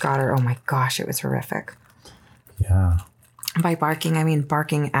first got her. Oh my gosh, it was horrific. Yeah. By barking, I mean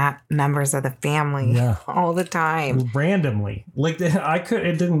barking at members of the family all the time. Randomly. Like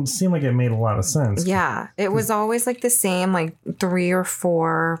it didn't seem like it made a lot of sense. Yeah. It was always like the same, like 3 or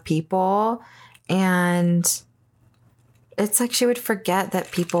 4 people. And it's like she would forget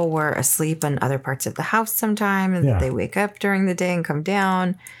that people were asleep in other parts of the house sometime. And that they wake up during the day and come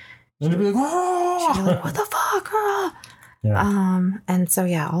down. And she'd be like, oh! She'd be like, what the fuck? Oh. Yeah. And so,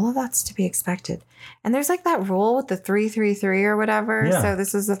 all of that's to be expected. And there's like that rule with the 3-3-3 or whatever. Yeah. So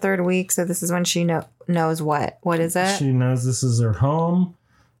this is the 3rd week. So this is when she knows what. What is it? She knows this is her home.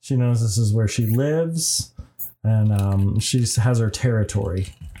 She knows this is where she lives. And she has her territory.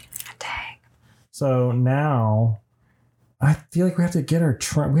 Dang. So now I feel like we have to get her.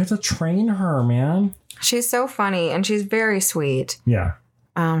 We have to train her, man. She's so funny and she's very sweet. Yeah.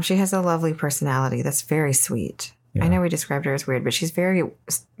 She has a lovely personality that's very sweet. Yeah. I know we described her as weird, but she's very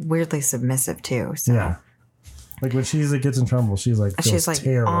weirdly submissive too. So. Yeah. Like when she gets in trouble, she's like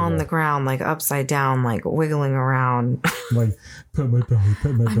terrible. On the ground, like upside down, like wiggling around. Like, pet my belly,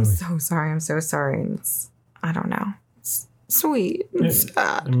 pet my belly. I'm so sorry. I don't know. It's sweet and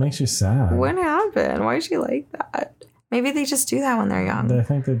sad. It makes you sad. What happened? Why is she like that? Maybe they just do that when they're young. I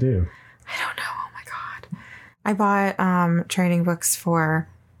think they do. I don't know. Oh my God. I bought training books for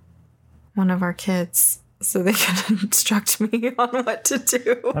one of our kids so they can instruct me on what to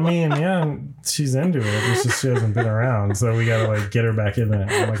do. I mean, yeah, she's into it. It's just she hasn't been around, so we gotta like get her back in there.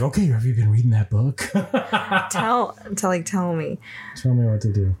 I'm like, okay, have you been reading that book? Tell me. Tell me what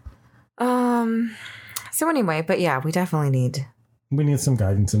to do. So anyway, but yeah, we definitely need. We need some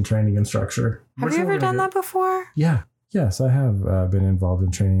guidance and training and structure. Have you ever done that before? Yeah. Yes, I have been involved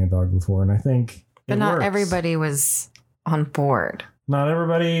in training a dog before, and I think. But not everybody was on board. Not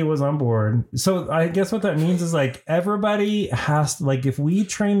everybody was on board. So I guess what that means is like everybody has to, like if we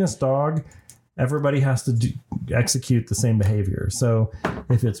train this dog, everybody has to execute the same behavior. So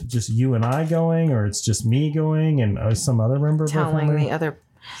if it's just you and I going, or it's just me going and some other member of our family, the other,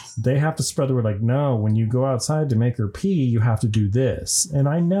 they have to spread the word like, no, when you go outside to make her pee, you have to do this. And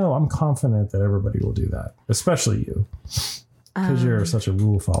I'm confident that everybody will do that, especially you, because you're such a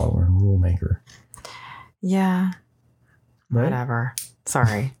rule follower and rule maker. Yeah. Right? Whatever.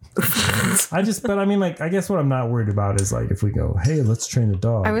 Sorry. I guess what I'm not worried about is like if we go, hey, let's train the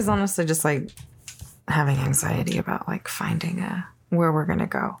dog. I was honestly just like having anxiety about like finding where we're gonna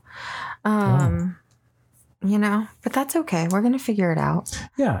go. You know, but that's okay. We're gonna figure it out.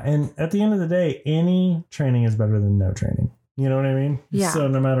 Yeah, and at the end of the day, any training is better than no training. You know what I mean? Yeah. So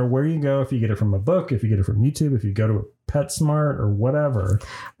no matter where you go, if you get it from a book, if you get it from YouTube, if you go to a PetSmart or whatever.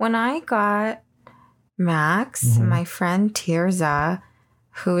 When I got Max, my friend Tirza,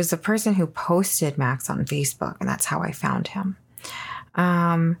 who is the person who posted Max on Facebook, and that's how I found him.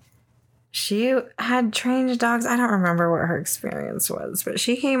 She had trained dogs. I don't remember what her experience was, but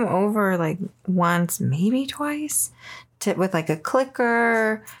she came over like once, maybe twice, with like a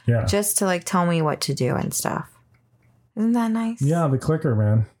clicker, just to like tell me what to do and stuff. Isn't that nice? Yeah, the clicker,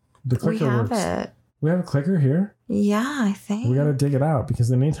 man. The clicker works. We have it. We have a clicker here? Yeah, I think. We got to dig it out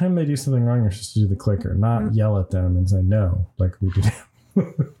because anytime they do something wrong, you're supposed to do the clicker, not yell at them and say no, like we did.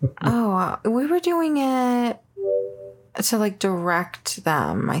 We were doing it to like direct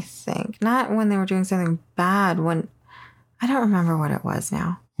them, I think. Not when they were doing something bad. I don't remember what it was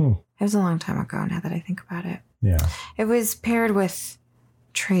now. It was a long time ago now that I think about it. Yeah. It was paired with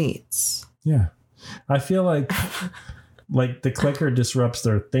treats. Yeah. I feel like like the clicker disrupts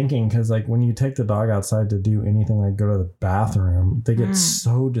their thinking because like when you take the dog outside to do anything like go to the bathroom, they get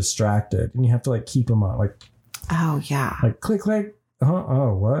so distracted and you have to like keep them on like, oh yeah, like click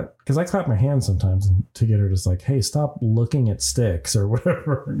oh what? Because I clap my hands sometimes to get her just like, hey, stop looking at sticks or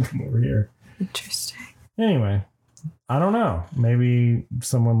whatever and come over here. Interesting. Anyway, I don't know, maybe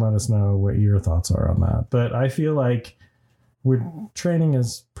someone let us know what your thoughts are on that, but I feel like training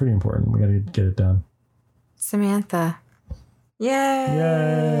is pretty important. We got to get it done. Samantha.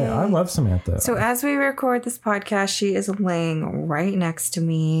 Yay! I love Samantha. So as we record this podcast, she is laying right next to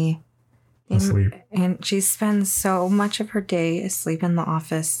me. Asleep. And she spends so much of her day asleep in the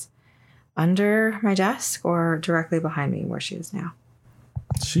office under my desk or directly behind me where she is now.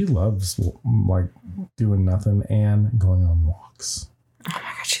 She loves like doing nothing and going on walks. Oh my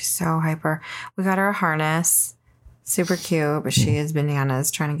God, she's so hyper. We got her a harness. Super cute, but she is bananas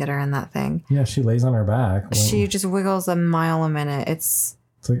trying to get her in that thing. Yeah, she lays on her back. She just wiggles a mile a minute. It's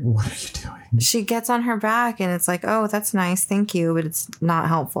like, what are you doing? She gets on her back and it's like, oh, that's nice. Thank you. But it's not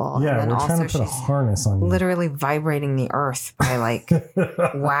helpful. Yeah, we're trying to put a harness on you. Literally vibrating the earth by like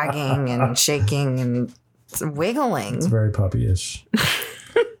wagging and shaking and wiggling. It's very puppyish.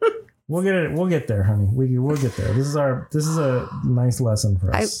 We'll get it. We'll get there, honey. We'll get there. This is a nice lesson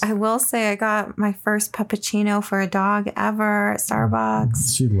for us. I will say I got my first puppuccino for a dog ever at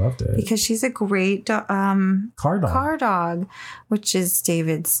Starbucks. She loved it because she's a great car dog, which is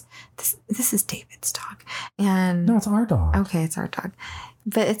David's. This is David's dog, and no, it's our dog. Okay, it's our dog,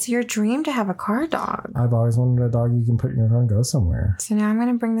 but it's your dream to have a car dog. I've always wanted a dog you can put in your car and go somewhere. So now I'm going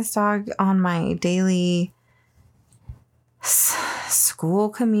to bring this dog on my daily school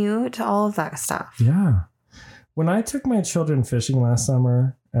commute, all of that stuff. Yeah. When I took my children fishing last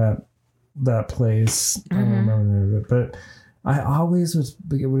summer at that place, I don't remember the name of it, but I always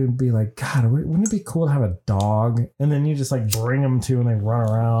would be like, God, wouldn't it be cool to have a dog? And then you just like bring them to and they run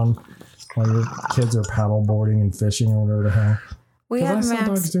around while your kids are paddle boarding and fishing or whatever the hell. We had Max.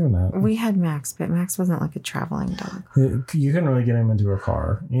 Dogs doing that. We had Max, but Max wasn't like a traveling dog. You couldn't really get him into a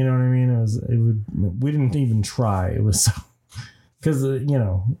car. You know what I mean? We didn't even try. It was so. Because,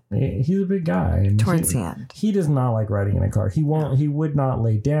 he's a big guy. And towards the end. He does not like riding in a car. He won't. No. He would not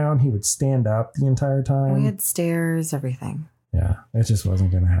lay down. He would stand up the entire time. We had stairs, everything. Yeah, it just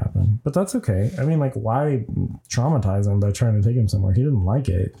wasn't going to happen. But that's okay. I mean, like, why traumatize him by trying to take him somewhere? He didn't like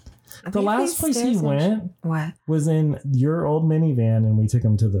it. The last place he went was in your old minivan, and we took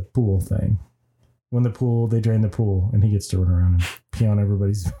him to the pool thing. When they drain the pool, and he gets to run around and pee on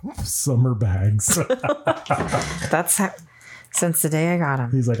everybody's summer bags. That's how... Since the day I got him.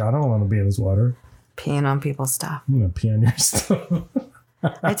 He's like, I don't want to be in this water. Peeing on people's stuff. I'm going to pee on your stuff.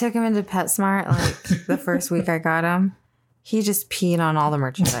 I took him into PetSmart like the first week I got him. He just peed on all the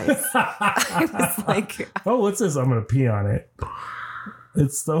merchandise. I was like... Oh, what's this? I'm going to pee on it.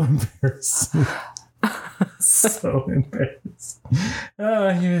 It's so embarrassing. So embarrassed.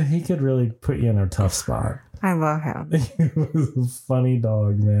 He could really put you in a tough spot. I love him. He was a funny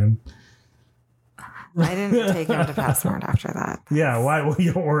dog, man. I didn't take him to PetSmart after that. Yeah, why?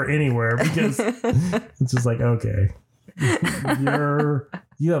 Or anywhere, because it's just like, okay,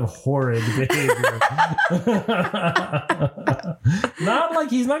 you have horrid behavior. Not like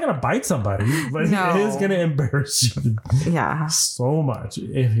he's not gonna bite somebody, but he is gonna embarrass you. Yeah, so much.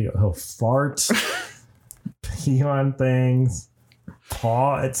 If he'll fart, pee on things,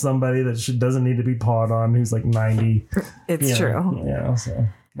 paw at somebody that doesn't need to be pawed on, who's like 90. It's true. Yeah. So.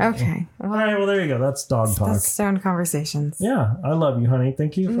 Okay. Well, all right. Well, there you go. That's dog talk. That's Stone Conversations. Yeah. I love you, honey.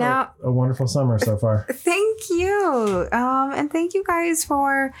 Thank you for a wonderful summer so far. Thank you. And thank you guys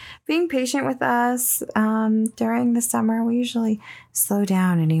for being patient with us during the summer. We usually slow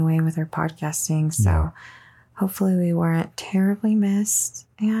down anyway with our podcasting. So hopefully we weren't terribly missed.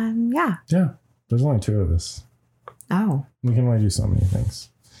 And yeah. There's only 2 of us. Oh. We can only do so many things.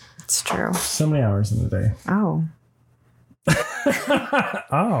 It's true. So many hours in the day. Oh.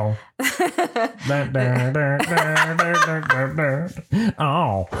 Oh.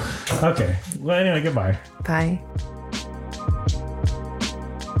 Oh. Okay. Well, anyway, goodbye. Bye.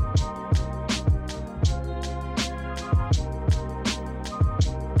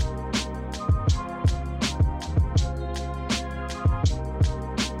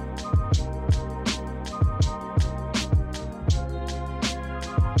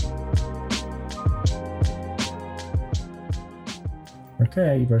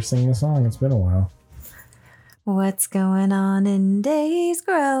 Okay, you better sing the song. It's been a while. What's going on in Dave's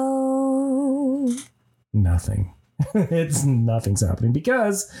Grove? Nothing. Nothing's happening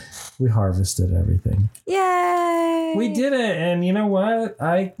because we harvested everything. Yay! We did it. And you know what?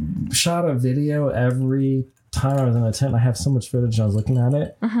 I shot a video every time I was in a tent. I have so much footage. I was looking at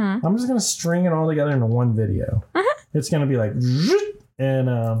it. Mm-hmm. I'm just going to string it all together into one video. Mm-hmm. It's going to be like... And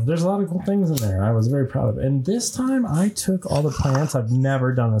there's a lot of cool things in there. I was very proud of it. And this time I took all the plants. I've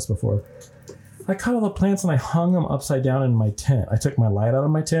never done this before. I cut all the plants and I hung them upside down in my tent. I took my light out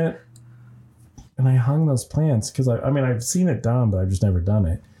of my tent and I hung those plants because I mean, I've seen it done, but I've just never done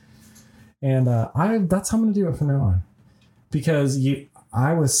it. And that's how I'm going to do it from now on, because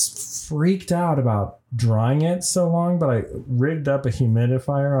I was freaked out about drying it so long, but I rigged up a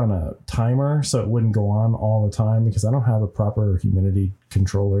humidifier on a timer so it wouldn't go on all the time because I don't have a proper humidity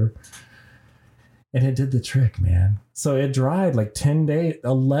controller. And it did the trick, man. So it dried like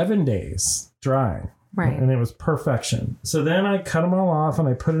 11 days drying. Right. And it was perfection. So then I cut them all off and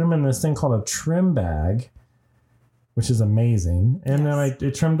I put them in this thing called a trim bag, which is amazing. And then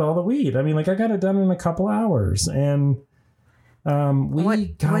it trimmed all the weed. I mean, like I got it done in a couple hours, and we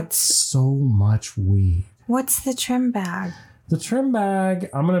got so much weed. What's the trim bag? The trim bag,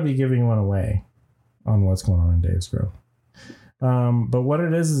 I'm going to be giving one away on what's going on in Dave's Grove. But what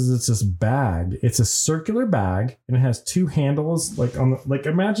it is it's this bag. It's a circular bag, and it has 2 handles, like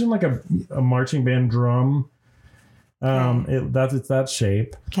imagine like a marching band drum. It's that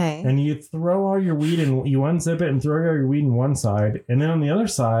shape. Okay. And you throw all your weed in, you unzip it and throw all your weed in one side, and then on the other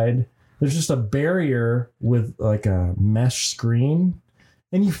side there's just a barrier with like a mesh screen,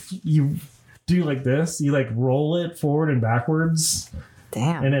 and you do like this. You like roll it forward and backwards.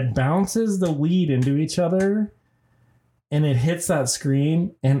 Damn. And it bounces the weed into each other, and it hits that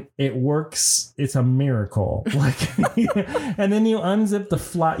screen, and it works. It's a miracle. Like, and then you unzip the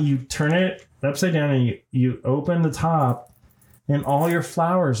flat. You turn it upside down, and you open the top, and all your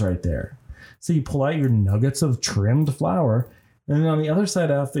flower's right there. So you pull out your nuggets of trimmed flower. And then on the other side,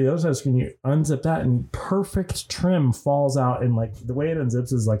 after the other side of the screen, you unzip that, and perfect trim falls out. And like the way it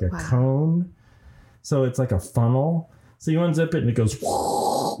unzips is like a cone. So it's like a funnel. So you unzip it and it goes,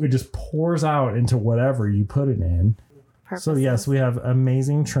 it just pours out into whatever you put it in. Perfect. So yes, we have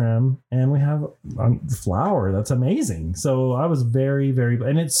amazing trim, and we have flour. That's amazing. So I was very, very,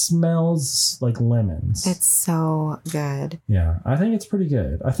 and it smells like lemons. It's so good. Yeah, I think it's pretty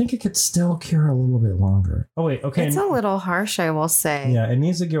good. I think it could still cure a little bit longer. Oh wait, okay. It's a little harsh, I will say. Yeah, it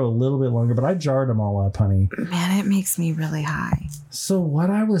needs to go a little bit longer, but I jarred them all up, honey. Man, it makes me really high. So what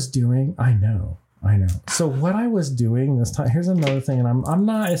I was doing, I know. So what I was doing this time, here's another thing, and I'm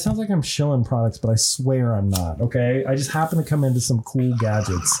not, it sounds like I'm shilling products, but I swear I'm not, okay? I just happen to come into some cool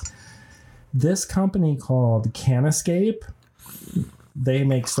gadgets. This company called Canescape, they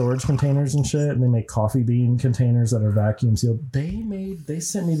make storage containers and shit, and they make coffee bean containers that are vacuum sealed. They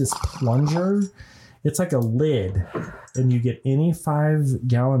sent me this plunger. It's like a lid, and you get any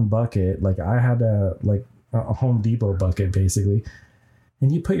 5-gallon bucket. Like I had a Home Depot bucket, basically.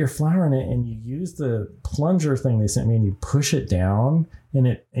 and you put your flower in it and you use the plunger thing they sent me and you push it down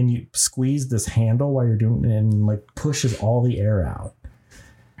and you squeeze this handle while you're doing it and like pushes all the air out.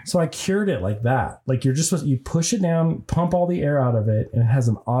 So I cured it like that. Like you're just supposed you push it down, pump all the air out of it, and it has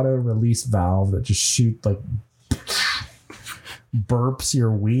an auto release valve that just burps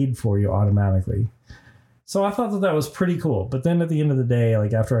your weed for you automatically. So I thought that was pretty cool. But then at the end of the day,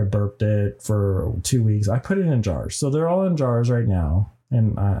 like after I burped it for 2 weeks, I put it in jars. So they're all in jars right now.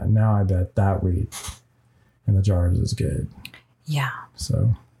 And now I bet that weed in the jars is good. Yeah.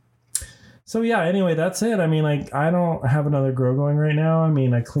 So yeah, anyway, that's it. I mean, like, I don't have another grow going right now. I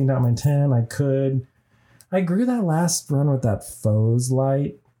mean, I cleaned out my tin. I grew that last run with that Faux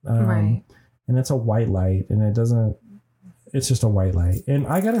light. Right. And it's a white light and it's just a white light. And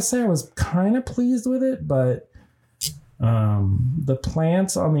I got to say, I was kind of pleased with it, but the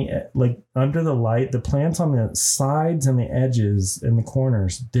plants on the, like under the light, the plants on the sides and the edges and the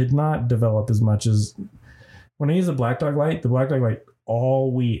corners did not develop as much as when I use the Black Dog light,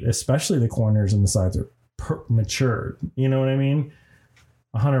 all wheat, especially the corners and the sides are matured. You know what I mean?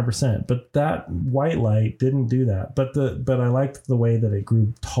 100%. But that white light didn't do that. But I liked the way that it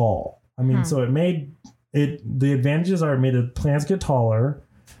grew tall. I mean, so the advantages are it made the plants get taller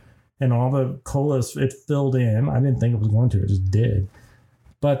and all the colas, it filled in. I didn't think it was going to, it just did.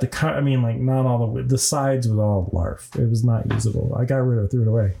 But not all the sides was all larf. It was not usable. I got rid of it, threw it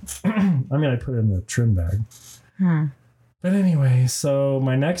away. I put it in the trim bag. But anyway, so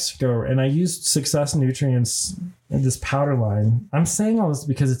my next go, and I used Success Nutrients in this powder line. I'm saying all this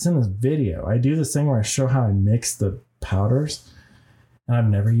because it's in this video. I do this thing where I show how I mix the powders. And I've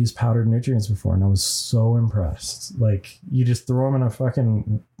never used powdered nutrients before. And I was so impressed. Like, you just throw them in a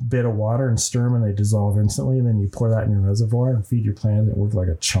fucking bit of water and stir them and they dissolve instantly. And then you pour that in your reservoir and feed your plants. It worked like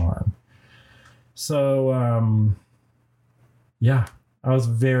a charm. So, yeah. I was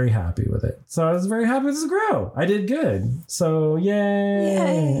very happy with it. So I was very happy with this grow. I did good. So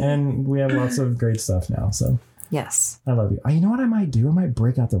yay. And we have lots of great stuff now. So yes. I love you. You know what I might do? I might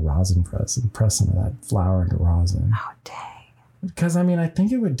break out the rosin press and press some of that flour into rosin. Oh, dang. Because I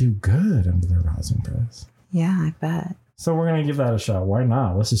think it would do good under the rosin press. Yeah, I bet. So we're going to give that a shot. Why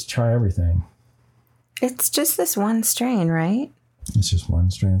not? Let's just try everything. It's just this one strain, right? It's just one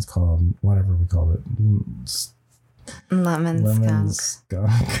strain. It's called whatever we call it. Lemon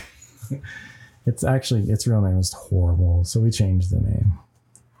skunk. Its real name is horrible, so we changed the name.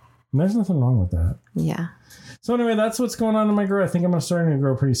 And there's nothing wrong with that. Yeah. So anyway, that's what's going on in my grow. I think I'm start to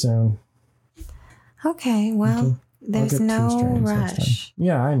grow pretty soon. Okay, well, there's no rush.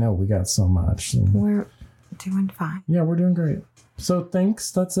 Yeah, I know. We got so much. We're doing fine. Yeah, we're doing great. So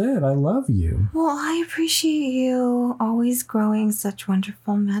thanks. That's it. I love you. Well, I appreciate you always growing such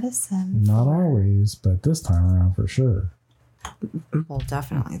wonderful medicine. Not always, but this time around for sure. Well,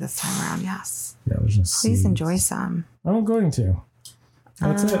 definitely this time around, yes. Yeah, it was just please enjoy some. I'm going to.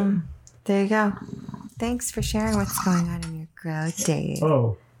 That's it. There you go. Thanks for sharing what's going on in your grow, Dave.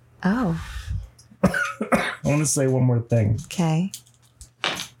 Oh. I want to say one more thing. Okay.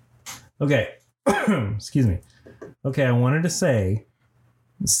 Excuse me. Okay, I wanted to say,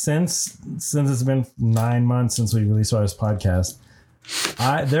 since it's been 9 months since we released our podcast,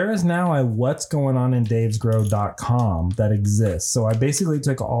 there is now a what's going on in davesgrow.com that exists. So I basically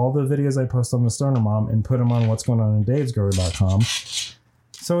took all the videos I post on the Stoner Mom and put them on what's going on in davesgrow.com.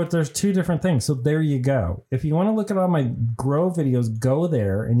 So there's two different things. So there you go. If you want to look at all my grow videos, go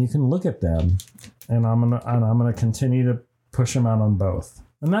there and you can look at them. And I'm gonna continue to push them out on both.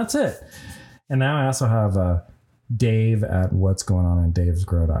 And that's it. And now I also have Dave at what's going on in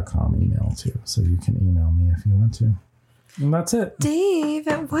davesgrow.com email too. So you can email me if you want to. And that's it. Dave,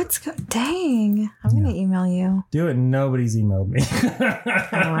 dang. I'm going to email you. Do it. Nobody's emailed me.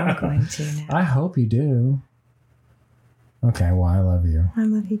 I'm going to now. I hope you do. Okay, well, I love you. I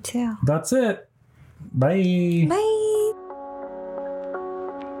love you too. That's it. Bye. Bye.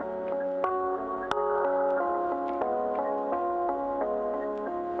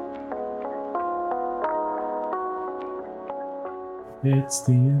 It's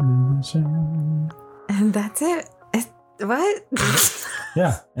the end of the show. And that's it. What?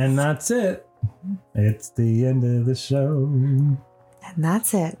 Yeah, and that's it. It's the end of the show. And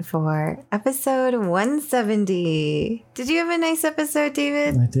that's it for episode 170. Did you have a nice episode,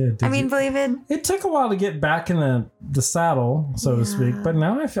 David? I did. Believe it. It took a while to get back in the saddle, so to speak. But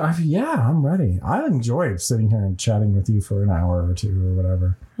now I'm ready. I enjoyed sitting here and chatting with you for an hour or two or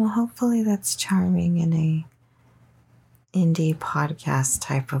whatever. Well, hopefully that's charming in a indie podcast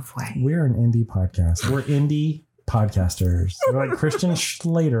type of way. We're an indie podcast. We're indie podcasters. They're like Christian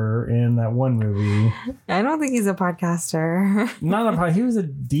Slater in that one movie. I don't think he's a podcaster. He was a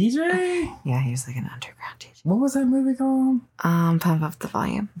DJ? Yeah, he was like an underground DJ. What was that movie called? Pump Up the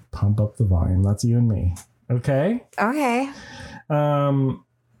Volume. Pump Up the Volume. That's you and me. Okay. Okay.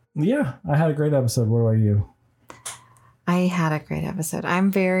 Yeah, I had a great episode. What about you? I had a great episode.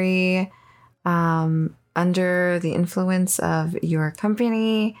 I'm very under the influence of your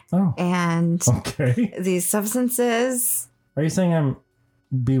company and these substances. Are you saying I'm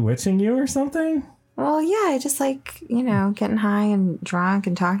bewitching you or something? Well, yeah, I just like, getting high and drunk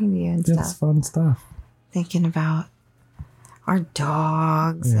and talking to you and stuff. It's fun stuff. Thinking about our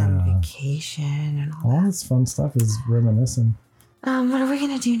dogs and vacation and all this fun stuff is reminiscent. What are we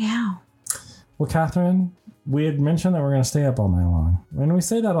going to do now? Well, Catherine, we had mentioned that we're going to stay up all night long. And we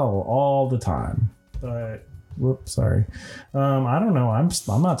say that all the time. But, whoops, sorry. I don't know. I'm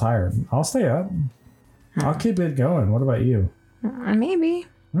not tired. I'll stay up. I'll keep it going. What about you? Maybe.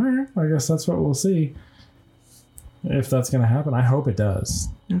 All right. I guess that's what we'll see. If that's going to happen. I hope it does.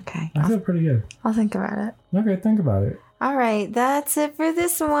 Okay. I feel pretty good. I'll think about it. Okay, think about it. All right, that's it for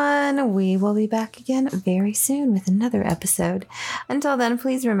this one. We will be back again very soon with another episode. Until then,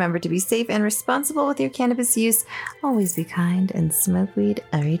 please remember to be safe and responsible with your cannabis use. Always be kind and smoke weed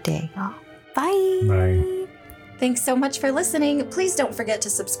every day, y'all. Bye. Bye. Thanks so much for listening. Please don't forget to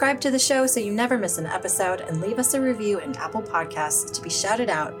subscribe to the show so you never miss an episode, and leave us a review in Apple Podcasts to be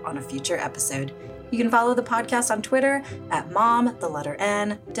shouted out on a future episode. You can follow the podcast on Twitter at Mom, the letter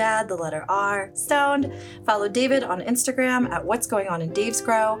N, Dad, the letter R, Stoned. Follow David on Instagram at What's Going On in Dave's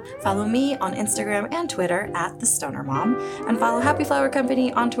Grow. Follow me on Instagram and Twitter at The Stoner Mom. And follow Happy Flower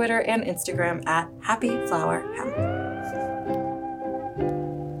Company on Twitter and Instagram at Happy Flower Hemp.